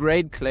of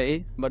great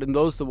clay, but in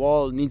those the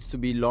wall needs to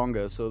be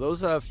longer. So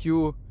those are a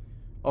few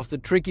of the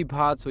tricky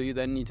parts where you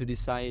then need to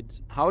decide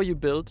how you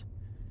build.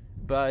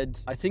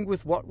 But I think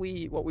with what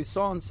we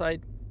saw on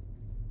site,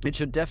 it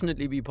should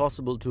definitely be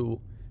possible to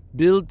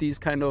build these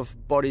kind of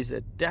bodies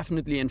at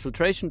definitely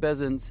infiltration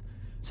basins,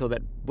 so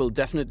that will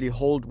definitely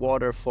hold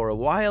water for a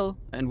while,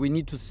 and we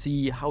need to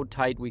see how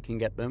tight we can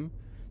get them.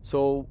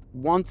 So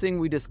one thing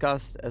we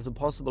discussed as a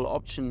possible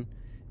option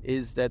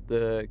is that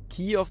the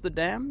key of the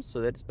dam,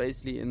 so that's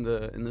basically in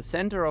the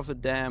center of a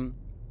dam,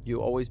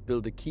 you always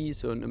build a key,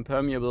 so an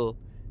impermeable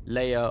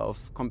layer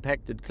of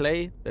compacted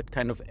clay that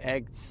kind of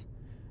acts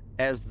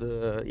as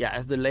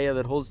the layer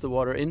that holds the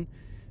water in.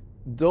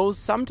 Those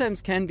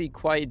sometimes can be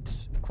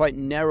quite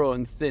narrow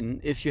and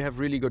thin if you have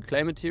really good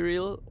clay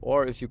material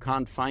or if you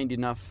can't find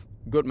enough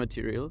good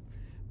material.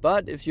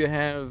 But if you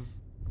have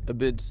a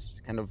bit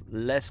kind of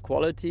less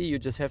quality, you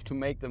just have to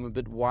make them a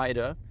bit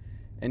wider,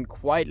 and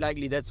quite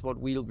likely that's what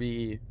we'll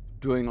be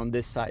doing on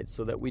this site,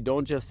 so that we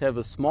don't just have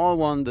a small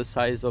one the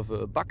size of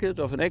a bucket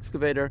of an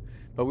excavator,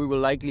 but we will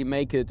likely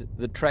make it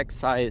the track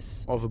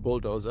size of a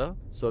bulldozer.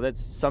 So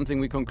that's something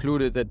we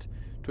concluded, that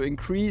to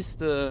increase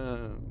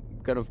the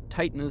kind of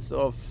tightness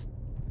of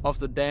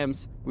the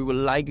dams, we will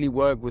likely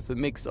work with a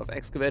mix of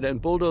excavator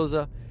and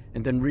bulldozer,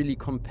 and then really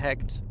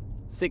compact,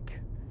 thick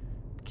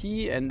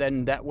key, and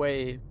then that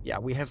way,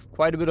 we have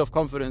quite a bit of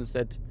confidence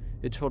that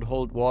it should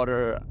hold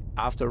water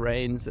after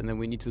rains, and then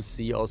we need to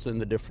see also in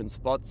the different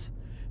spots.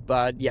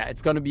 But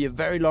it's going to be a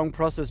very long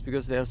process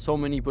because there are so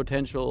many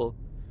potential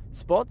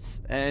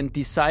spots, and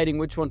deciding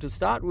which one to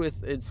start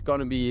with, it's going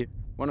to be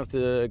one of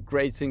the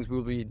great things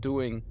we'll be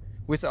doing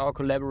with our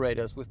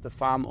collaborators, with the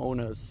farm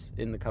owners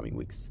in the coming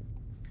weeks.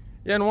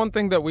 Yeah, and one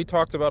thing that we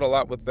talked about a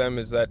lot with them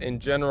is that in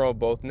general,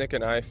 both Nick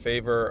and I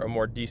favor a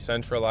more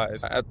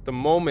decentralized. At the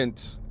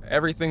moment,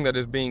 everything that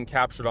is being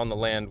captured on the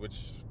land, which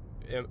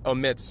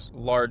omits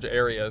large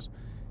areas,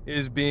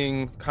 is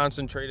being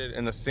concentrated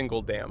in a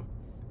single dam.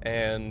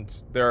 And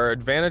there are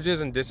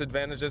advantages and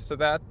disadvantages to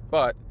that,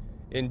 but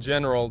in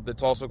general,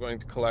 it's also going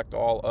to collect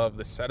all of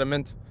the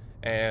sediment,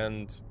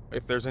 and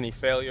if there's any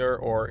failure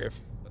or if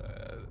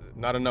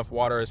not enough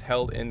water is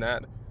held in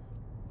that,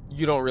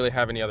 you don't really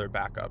have any other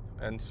backup.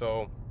 And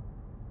so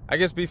I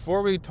guess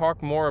before we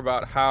talk more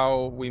about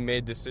how we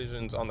made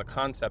decisions on the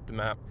concept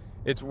map,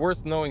 it's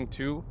worth knowing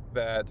too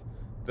that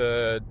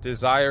the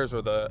desires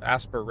or the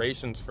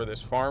aspirations for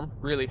this farm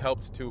really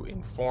helped to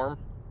inform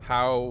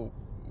how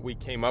we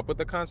came up with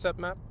the concept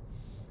map,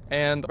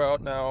 and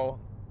about now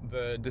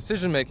the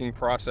decision-making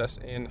process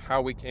in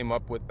how we came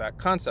up with that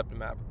concept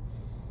map.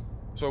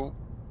 So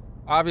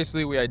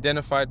obviously we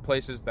identified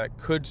places that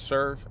could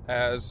serve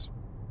as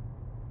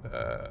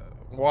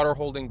water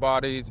holding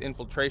bodies,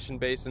 infiltration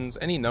basins,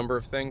 any number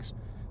of things.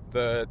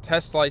 The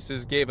test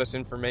slices gave us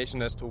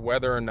information as to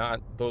whether or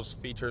not those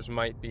features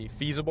might be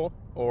feasible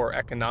or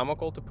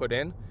economical to put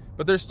in,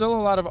 but there's still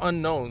a lot of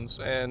unknowns,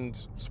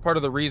 and it's part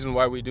of the reason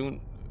why we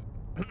do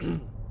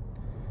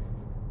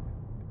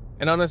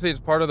and honestly, it's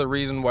part of the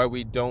reason why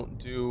we don't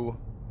do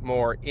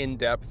more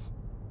in-depth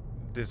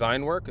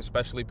design work,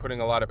 especially putting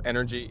a lot of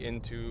energy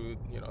into,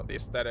 the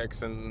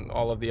aesthetics and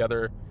all of the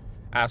other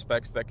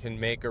aspects that can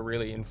make a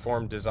really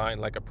informed design,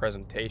 like a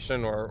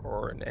presentation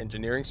or an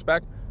engineering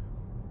spec.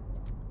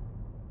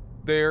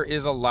 There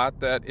is a lot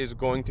that is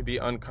going to be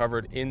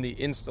uncovered in the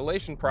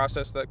installation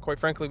process that, quite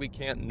frankly, we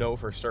can't know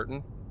for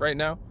certain right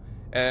now.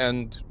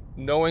 And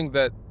knowing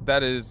that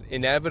that is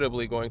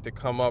inevitably going to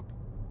come up,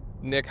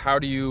 Nick, how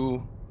do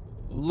you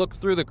look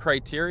through the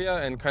criteria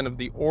and kind of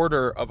the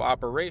order of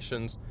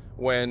operations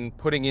when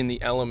putting in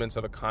the elements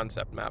of a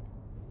concept map?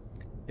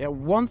 Yeah,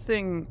 one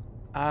thing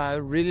I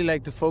really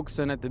like to focus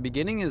on at the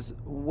beginning is,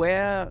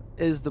 where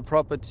is the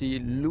property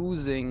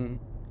losing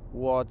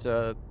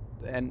water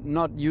and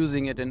not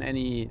using it in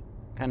any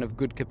kind of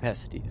good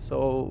capacity?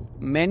 So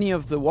many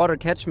of the water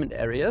catchment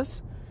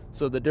areas,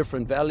 so the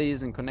different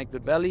valleys and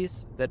connected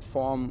valleys that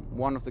form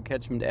one of the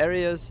catchment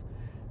areas,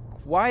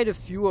 quite a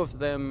few of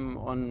them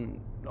on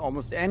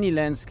almost any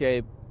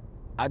landscape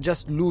are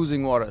just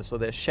losing water, so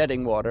they're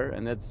shedding water,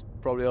 and that's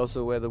probably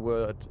also where the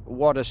word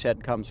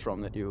watershed comes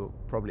from, that you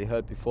probably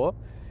heard before.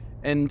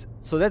 And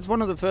so that's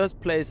one of the first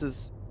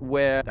places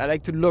where I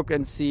like to look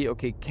and see,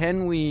 okay,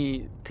 can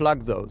we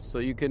plug those? So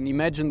you can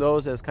imagine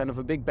those as kind of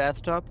a big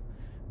bathtub,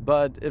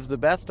 but if the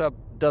bathtub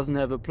doesn't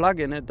have a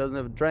plug in it, doesn't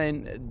have a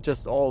drain, it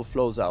just all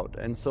flows out.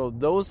 And so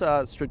those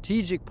are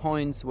strategic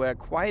points where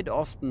quite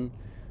often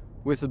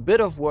with a bit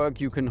of work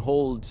you can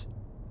hold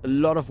a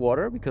lot of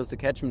water, because the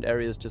catchment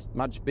area is just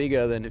much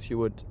bigger than if you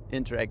would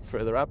interact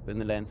further up in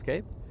the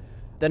landscape.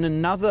 Then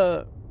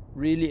another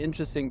really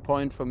interesting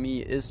point for me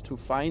is to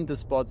find the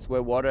spots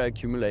where water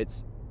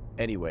accumulates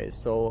anyway.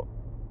 So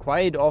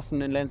quite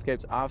often in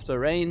landscapes after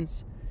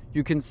rains,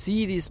 you can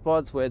see these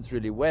spots where it's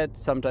really wet.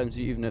 Sometimes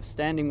you even have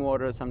standing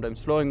water,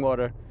 sometimes flowing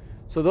water.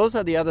 So those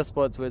are the other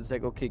spots where it's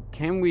like, okay,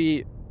 can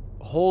we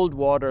hold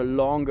water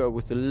longer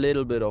with a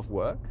little bit of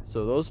work?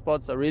 So those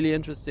spots are really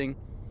interesting.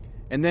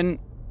 And then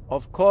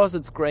of course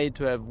it's great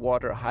to have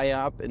water higher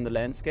up in the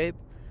landscape.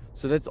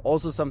 So that's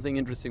also something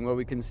interesting where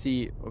we can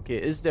see, okay,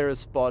 is there a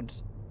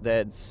spot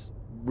that's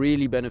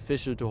really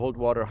beneficial to hold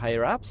water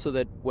higher up, so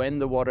that when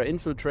the water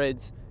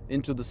infiltrates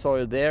into the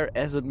soil there,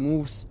 as it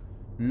moves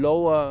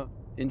lower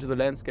into the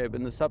landscape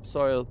in the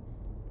subsoil,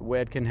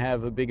 where it can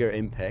have a bigger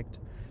impact.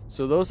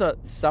 So those are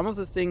some of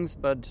the things,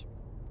 but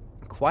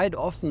quite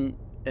often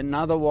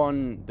another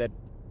one that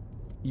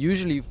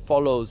usually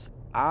follows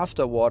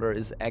after water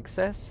is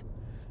access.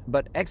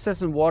 But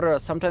access and water are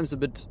sometimes a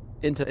bit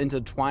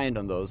intertwined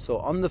on those. So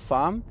on the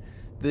farm,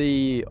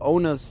 the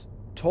owners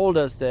told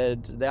us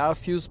that there are a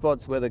few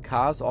spots where the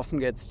cars often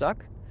get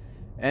stuck.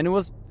 And it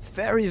was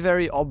very,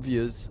 very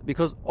obvious,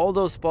 because all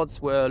those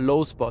spots were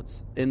low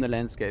spots in the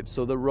landscape.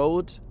 So the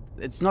road,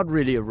 it's not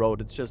really a road,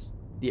 it's just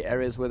the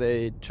areas where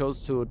they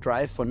chose to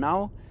drive for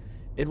now.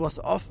 It was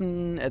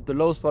often at the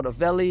low spot of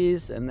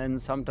valleys, and then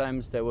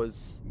sometimes there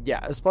was,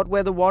 a spot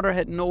where the water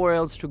had nowhere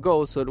else to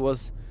go, so it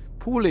was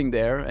pooling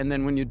there, and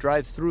then when you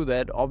drive through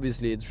that,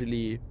 obviously it's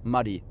really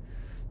muddy.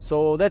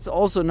 So that's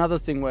also another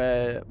thing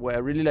where I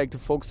really like to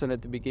focus on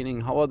at the beginning.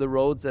 How are the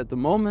roads at the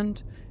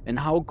moment, and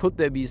how could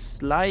they be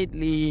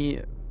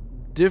slightly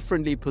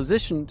differently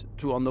positioned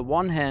to, on the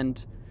one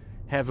hand,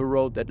 have a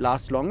road that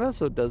lasts longer,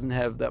 so it doesn't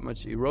have that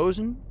much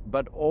erosion,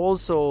 but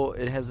also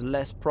it has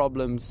less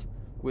problems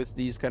with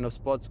these kind of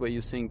spots where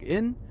you sink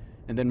in.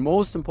 And then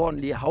most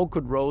importantly, how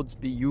could roads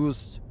be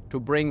used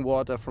to bring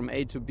water from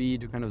A to B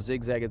to kind of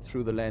zigzag it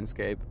through the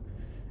landscape?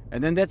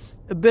 And then that's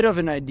a bit of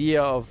an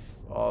idea of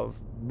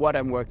what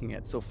I'm working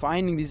at. So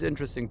finding these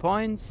interesting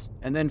points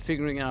and then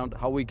figuring out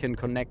how we can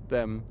connect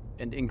them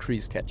and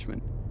increase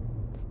catchment.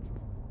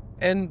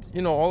 And,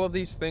 all of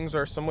these things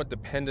are somewhat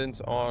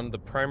dependent on the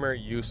primary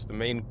use, the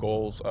main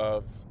goals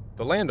of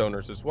the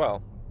landowners as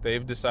well.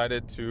 They've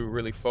decided to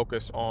really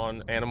focus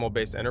on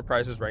animal-based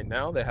enterprises right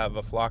now. They have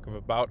a flock of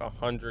about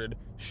 100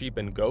 sheep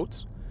and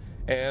goats.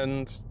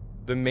 And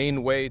the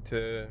main way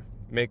to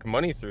make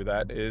money through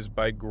that is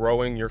by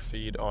growing your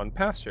feed on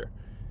pasture.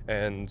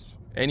 And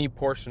any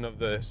portion of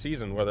the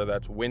season, whether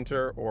that's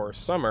winter or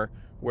summer,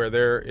 where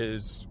there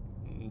is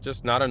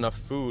just not enough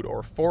food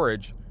or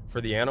forage for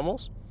the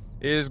animals,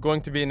 is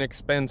going to be an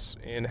expense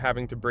in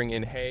having to bring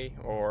in hay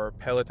or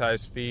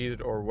pelletized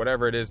feed or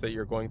whatever it is that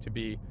you're going to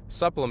be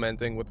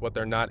supplementing with what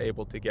they're not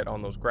able to get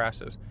on those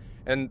grasses.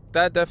 And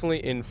that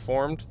definitely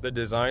informed the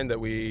design that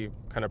we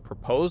kind of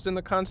proposed in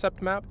the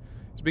concept map.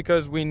 It's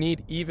because we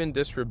need even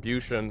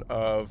distribution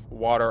of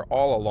water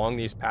all along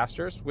these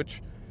pastures,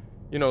 which,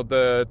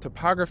 the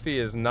topography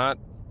is not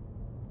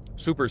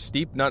super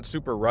steep, not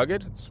super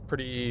rugged. It's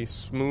pretty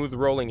smooth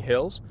rolling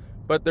hills,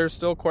 but there's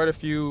still quite a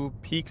few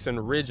peaks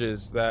and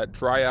ridges that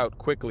dry out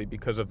quickly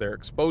because of their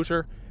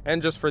exposure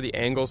and just for the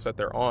angles that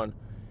they're on.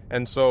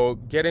 And so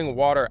getting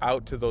water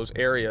out to those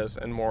areas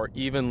and more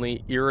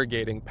evenly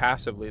irrigating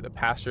passively the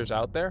pastures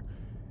out there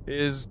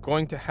is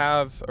going to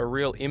have a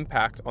real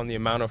impact on the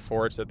amount of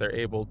forage that they're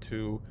able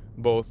to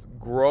both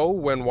grow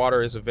when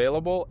water is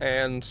available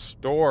and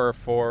store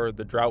for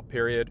the drought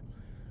period,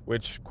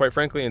 which quite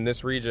frankly in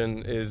this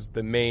region is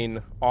the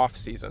main off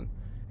season.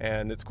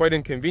 And it's quite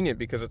inconvenient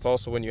because it's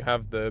also when you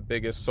have the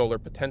biggest solar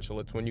potential.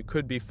 It's when you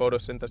could be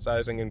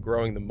photosynthesizing and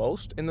growing the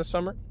most in the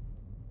summer.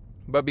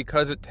 But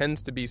because it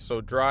tends to be so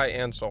dry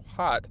and so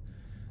hot,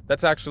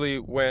 that's actually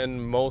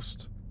when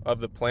most of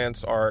the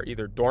plants are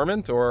either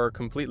dormant or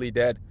completely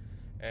dead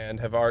and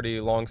have already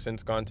long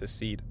since gone to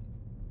seed.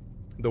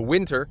 The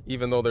winter,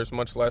 even though there's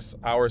much less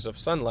hours of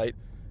sunlight,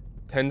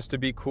 tends to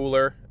be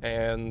cooler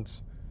and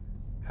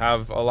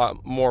have a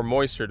lot more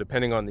moisture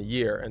depending on the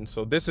year. And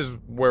so this is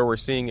where we're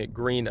seeing it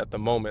green at the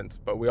moment,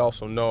 but we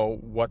also know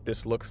what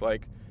this looks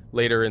like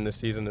later in the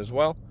season as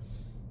well.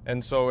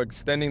 And so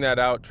extending that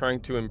out, trying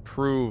to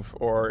improve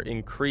or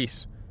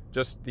increase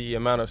just the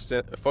amount of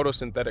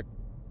photosynthetic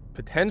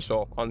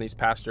potential on these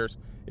pastures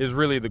is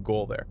really the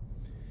goal there.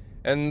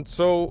 And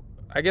so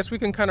I guess we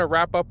can kind of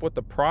wrap up what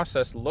the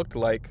process looked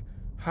like.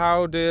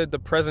 How did the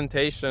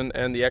presentation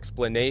and the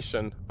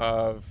explanation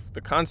of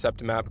the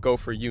concept map go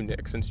for you,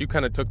 Nick? Since you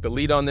kind of took the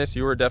lead on this,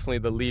 you were definitely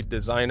the lead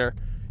designer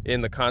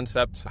in the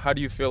concept. How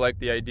do you feel like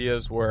the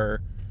ideas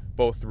were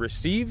both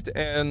received,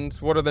 and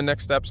what are the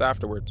next steps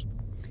afterwards?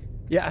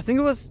 Yeah, I think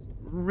it was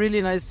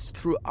really nice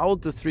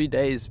throughout the 3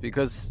 days,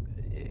 because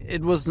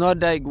it was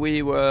not like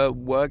we were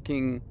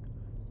working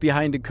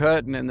behind the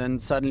curtain and then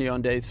suddenly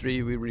on day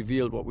 3 we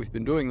revealed what we've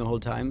been doing the whole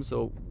time.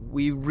 So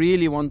we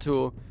really want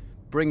to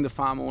bring the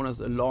farm owners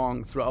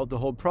along throughout the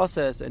whole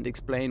process and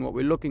explain what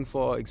we're looking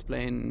for,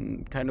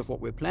 explain kind of what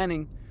we're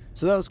planning.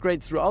 So that was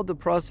great. Throughout the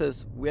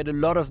process, we had a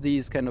lot of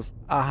these kind of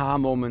aha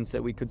moments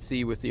that we could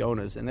see with the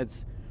owners. And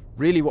that's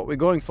really what we're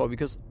going for,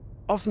 because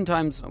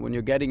oftentimes when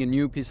you're getting a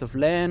new piece of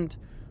land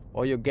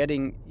or you're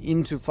getting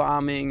into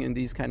farming in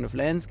these kind of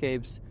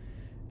landscapes,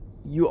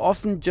 you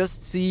often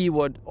just see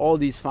what all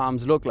these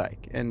farms look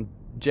like. And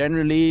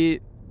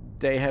generally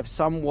they have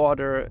some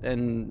water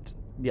and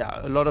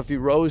a lot of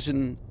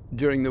erosion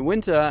during the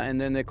winter,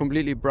 and then they're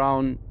completely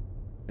brown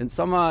in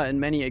summer, and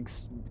many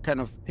kind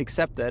of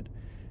accept that.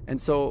 And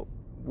so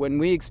when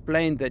we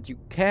explained that you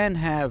can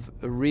have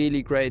a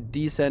really great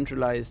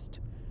decentralized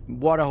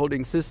water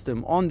holding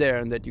system on there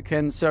and that you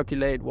can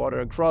circulate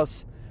water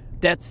across,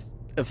 that's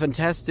a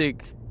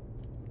fantastic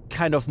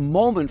kind of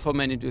moment for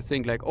many to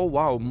think like, oh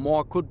wow,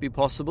 more could be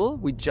possible.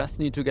 We just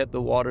need to get the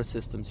water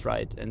systems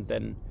right and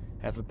then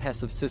have a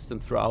passive system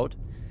throughout.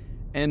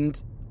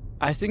 And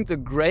I think the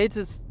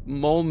greatest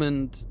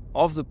moment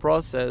of the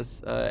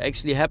process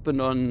actually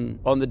happened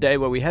on the day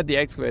where we had the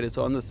excavator.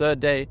 So on the 3rd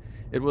day,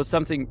 it was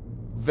something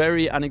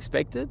very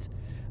unexpected,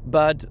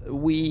 but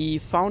we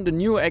found a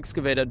new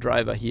excavator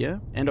driver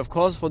here. And of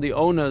course, for the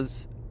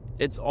owners,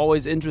 it's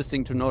always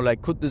interesting to know,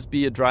 like, could this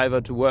be a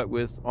driver to work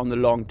with on the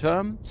long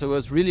term? So it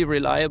was really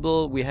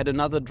reliable. We had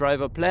another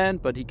driver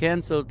planned, but he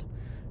canceled.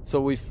 So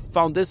we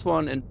found this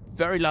one, and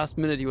very last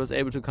minute he was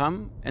able to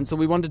come. And so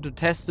we wanted to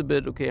test a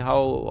bit, okay,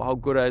 how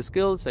good are his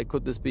skills? Like,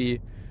 could this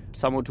be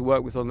someone to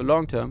work with on the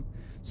long term?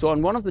 So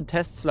on one of the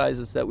test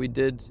slices that we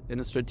did in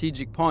a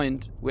strategic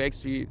point, we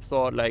actually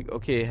thought like,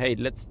 okay, hey,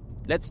 let's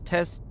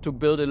test to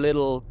build a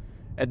little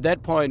at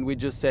that point, we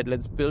just said,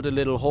 let's build a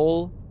little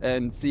hole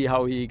and see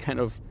how he kind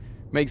of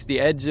makes the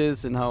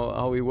edges and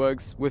how he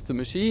works with the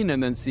machine,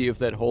 and then see if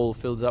that hole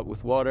fills up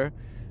with water.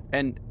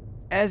 And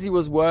as he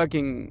was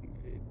working,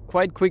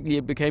 quite quickly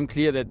it became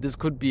clear that this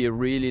could be a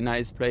really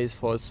nice place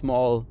for a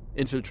small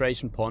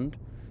infiltration pond.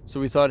 So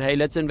we thought, hey,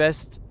 let's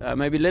invest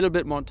maybe a little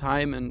bit more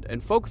time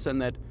and focus on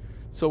that.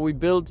 So we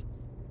built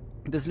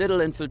this little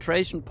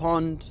infiltration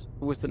pond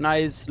with a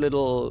nice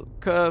little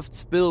curved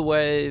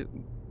spillway,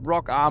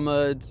 rock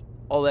armored,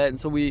 all that. And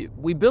so we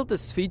built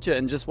this feature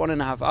in just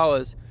 1.5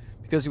 hours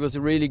because he was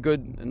a really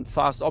good and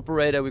fast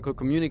operator. We could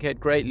communicate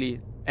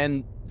greatly.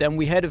 And then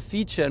we had a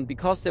feature, and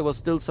because there was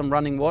still some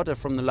running water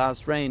from the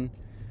last rain,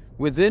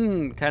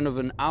 within kind of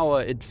an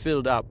hour it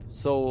filled up.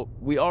 So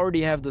we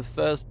already have the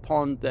first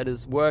pond that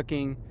is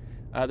working,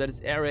 that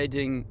is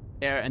aerating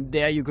air, and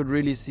there you could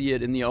really see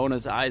it in the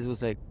owner's eyes. It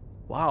was like,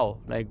 wow,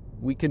 like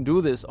we can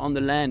do this on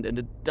the land and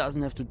it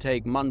doesn't have to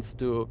take months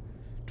to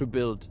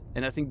build.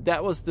 And I think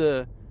that was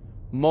the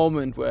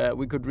moment where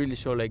we could really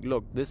show, like,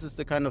 look, this is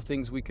the kind of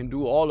things we can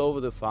do all over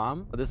the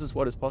farm. This is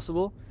what is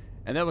possible.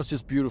 And that was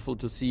just beautiful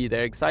to see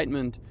their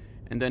excitement.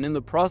 And then in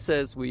the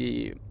process,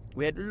 we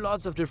had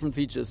lots of different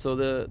features. So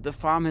the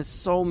farm has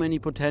so many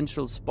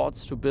potential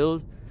spots to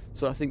build.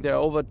 So I think there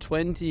are over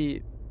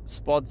 20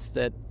 spots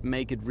that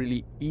make it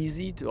really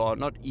easy to, or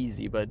not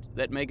easy, but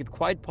that make it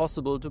quite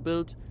possible to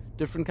build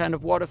different kind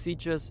of water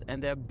features.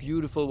 And there are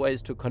beautiful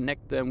ways to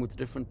connect them with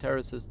different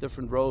terraces,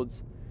 different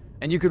roads.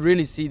 And you could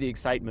really see the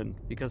excitement,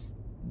 because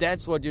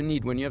that's what you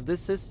need when you have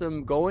this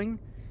system going.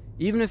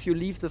 Even if you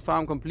leave the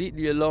farm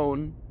completely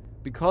alone,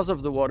 because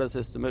of the water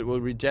system, it will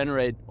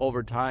regenerate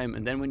over time.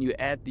 And then when you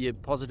add the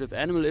positive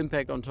animal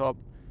impact on top,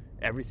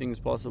 everything is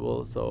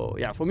possible. So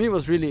yeah, for me, it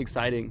was really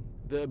exciting.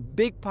 The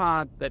big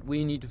part that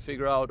we need to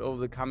figure out over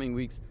the coming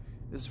weeks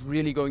is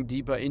really going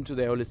deeper into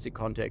their holistic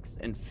context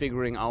and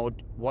figuring out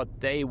what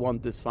they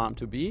want this farm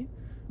to be.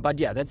 But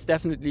yeah, that's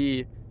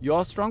definitely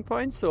your strong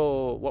point.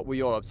 So what were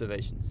your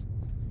observations?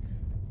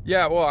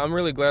 Yeah, well, I'm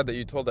really glad that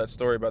you told that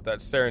story about that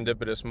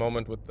serendipitous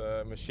moment with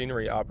the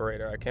machinery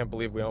operator. I can't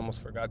believe we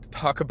almost forgot to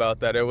talk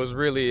about that. It was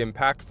really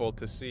impactful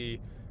to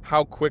see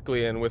how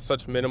quickly and with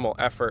such minimal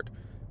effort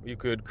you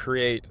could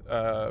create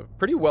a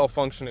pretty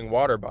well-functioning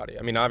water body.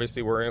 I mean,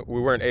 obviously we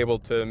weren't able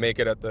to make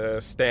it at the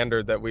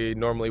standard that we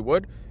normally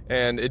would,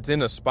 and it's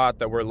in a spot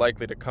that we're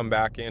likely to come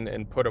back in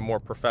and put a more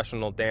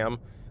professional dam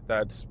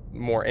that's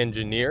more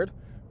engineered.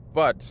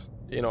 But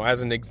you know,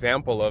 as an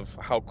example of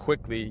how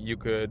quickly you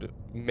could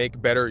make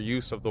better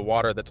use of the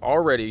water that's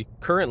already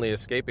currently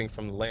escaping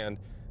from the land,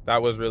 that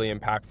was really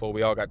impactful.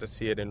 We all got to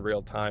see it in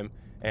real time,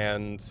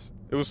 and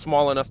it was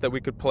small enough that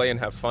we could play and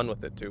have fun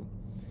with it too.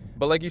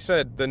 But like you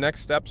said, the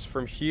next steps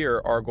from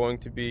here are going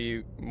to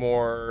be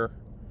more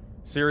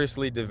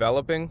seriously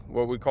developing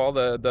what we call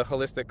the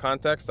holistic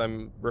context.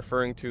 I'm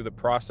referring to the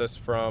process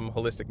from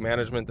Holistic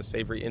Management, the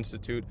Savory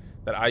Institute,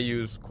 that I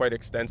use quite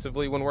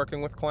extensively when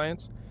working with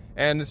clients.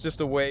 And it's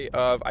just a way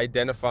of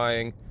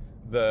identifying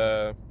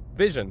the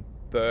vision,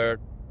 the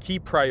key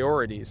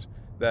priorities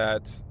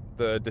that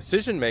the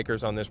decision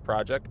makers on this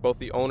project, both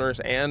the owners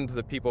and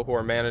the people who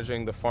are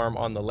managing the farm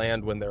on the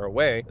land when they're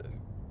away,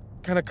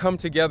 kind of come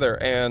together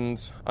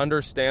and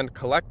understand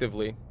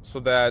collectively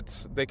so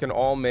that they can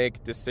all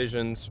make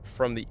decisions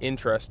from the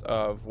interest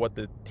of what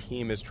the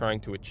team is trying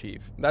to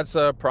achieve. That's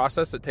a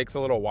process that takes a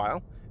little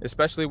while,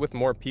 especially with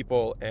more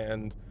people,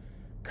 and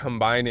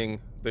combining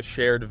the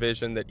shared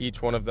vision that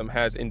each one of them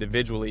has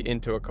individually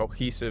into a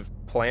cohesive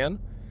plan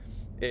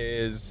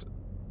is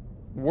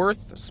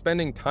worth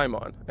spending time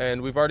on.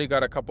 And we've already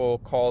got a couple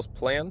calls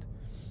planned,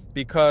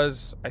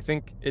 because I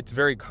think it's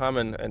very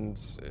common, and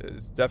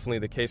it's definitely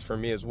the case for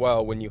me as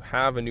well, when you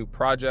have a new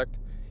project,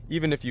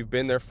 even if you've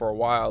been there for a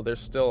while, there's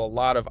still a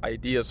lot of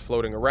ideas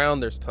floating around.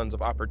 There's tons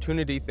of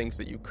opportunity, things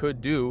that you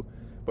could do,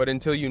 but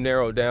until you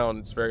narrow down,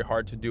 it's very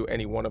hard to do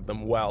any one of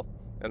them well.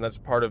 And that's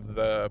part of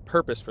the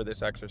purpose for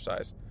this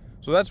exercise.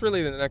 So that's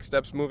really the next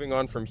steps moving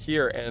on from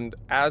here. And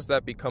as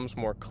that becomes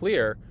more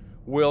clear,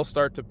 we'll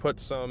start to put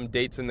some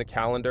dates in the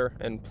calendar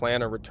and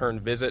plan a return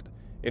visit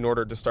in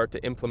order to start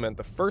to implement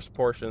the first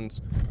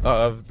portions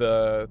of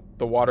the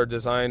water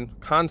design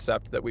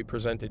concept that we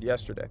presented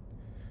yesterday.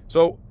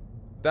 So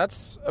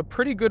that's a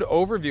pretty good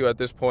overview at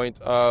this point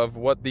of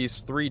what these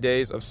 3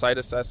 days of site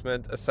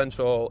assessment,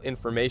 essential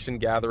information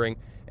gathering,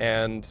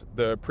 and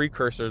the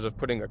precursors of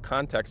putting a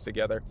context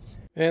together.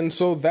 And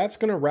so that's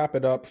going to wrap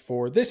it up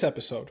for this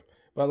episode.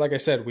 But like I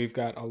said, we've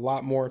got a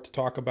lot more to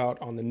talk about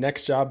on the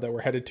next job that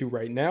we're headed to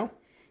right now.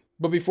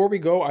 But before we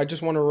go, I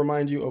just want to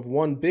remind you of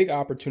one big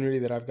opportunity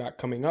that I've got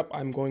coming up.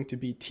 I'm going to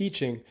be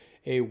teaching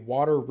a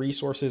water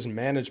resources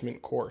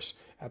management course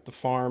at the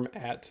farm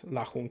at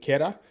La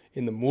Junquera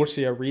in the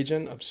Murcia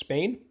region of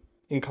Spain,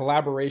 in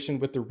collaboration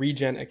with the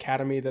Regen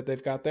Academy that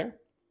they've got there.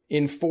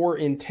 In 4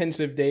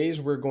 intensive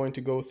days, we're going to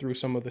go through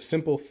some of the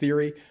simple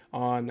theory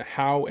on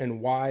how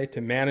and why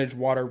to manage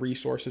water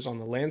resources on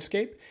the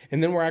landscape.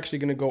 And then we're actually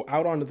going to go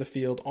out onto the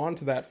field,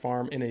 onto that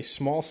farm in a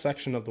small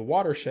section of the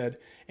watershed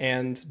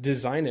and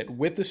design it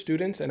with the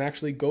students and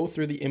actually go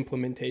through the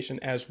implementation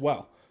as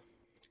well.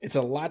 It's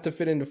a lot to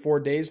fit into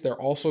 4 days. They're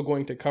also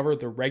going to cover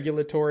the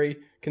regulatory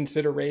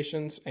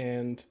considerations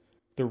and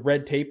the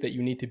red tape that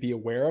you need to be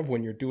aware of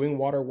when you're doing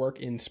water work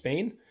in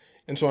Spain.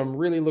 And so I'm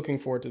really looking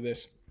forward to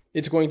this.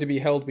 It's going to be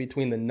held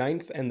between the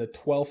 9th and the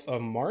 12th of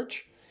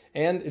March,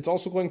 and it's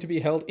also going to be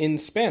held in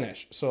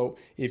Spanish. So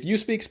if you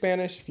speak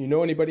Spanish, if you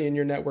know anybody in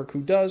your network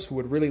who does, who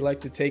would really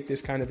like to take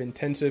this kind of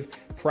intensive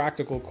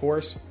practical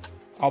course,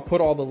 I'll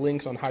put all the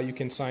links on how you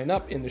can sign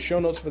up in the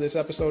show notes for this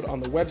episode on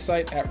the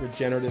website at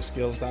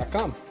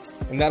regenerativeskills.com.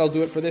 And that'll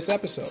do it for this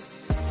episode.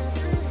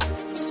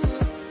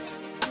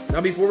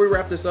 Now, before we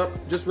wrap this up,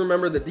 just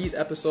remember that these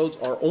episodes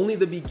are only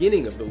the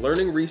beginning of the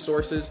learning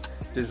resources,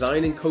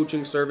 design and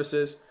coaching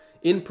services,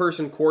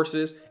 in-person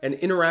courses, and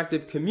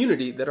interactive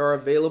community that are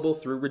available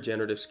through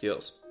Regenerative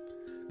Skills.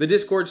 The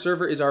Discord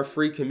server is our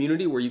free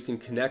community where you can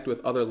connect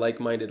with other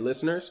like-minded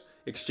listeners,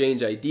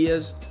 exchange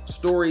ideas,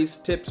 stories,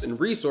 tips, and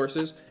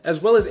resources,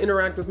 as well as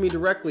interact with me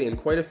directly and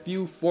quite a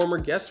few former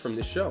guests from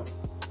this show.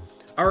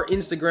 Our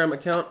Instagram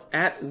account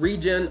at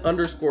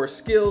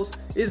regen_skills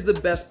is the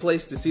best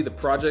place to see the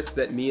projects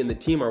that me and the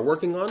team are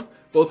working on,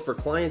 both for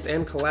clients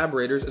and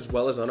collaborators, as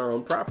well as on our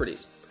own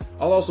properties.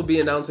 I'll also be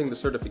announcing the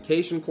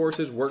certification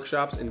courses,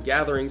 workshops, and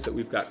gatherings that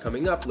we've got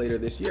coming up later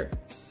this year.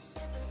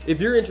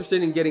 If you're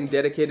interested in getting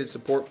dedicated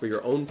support for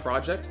your own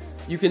project,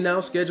 you can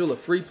now schedule a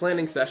free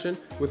planning session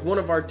with one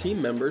of our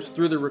team members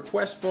through the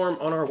request form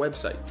on our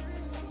website.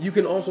 You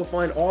can also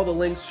find all the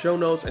links, show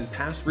notes, and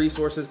past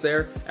resources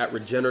there at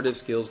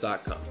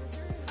regenerativeskills.com.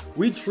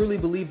 We truly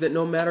believe that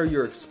no matter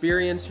your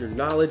experience, your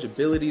knowledge,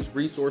 abilities,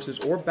 resources,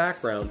 or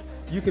background,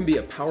 you can be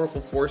a powerful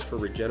force for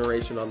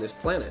regeneration on this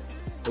planet,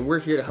 and we're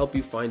here to help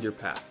you find your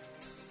path.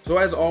 So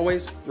as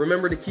always,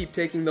 remember to keep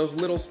taking those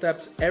little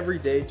steps every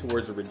day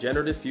towards a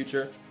regenerative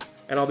future,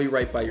 and I'll be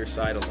right by your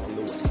side along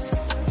the way.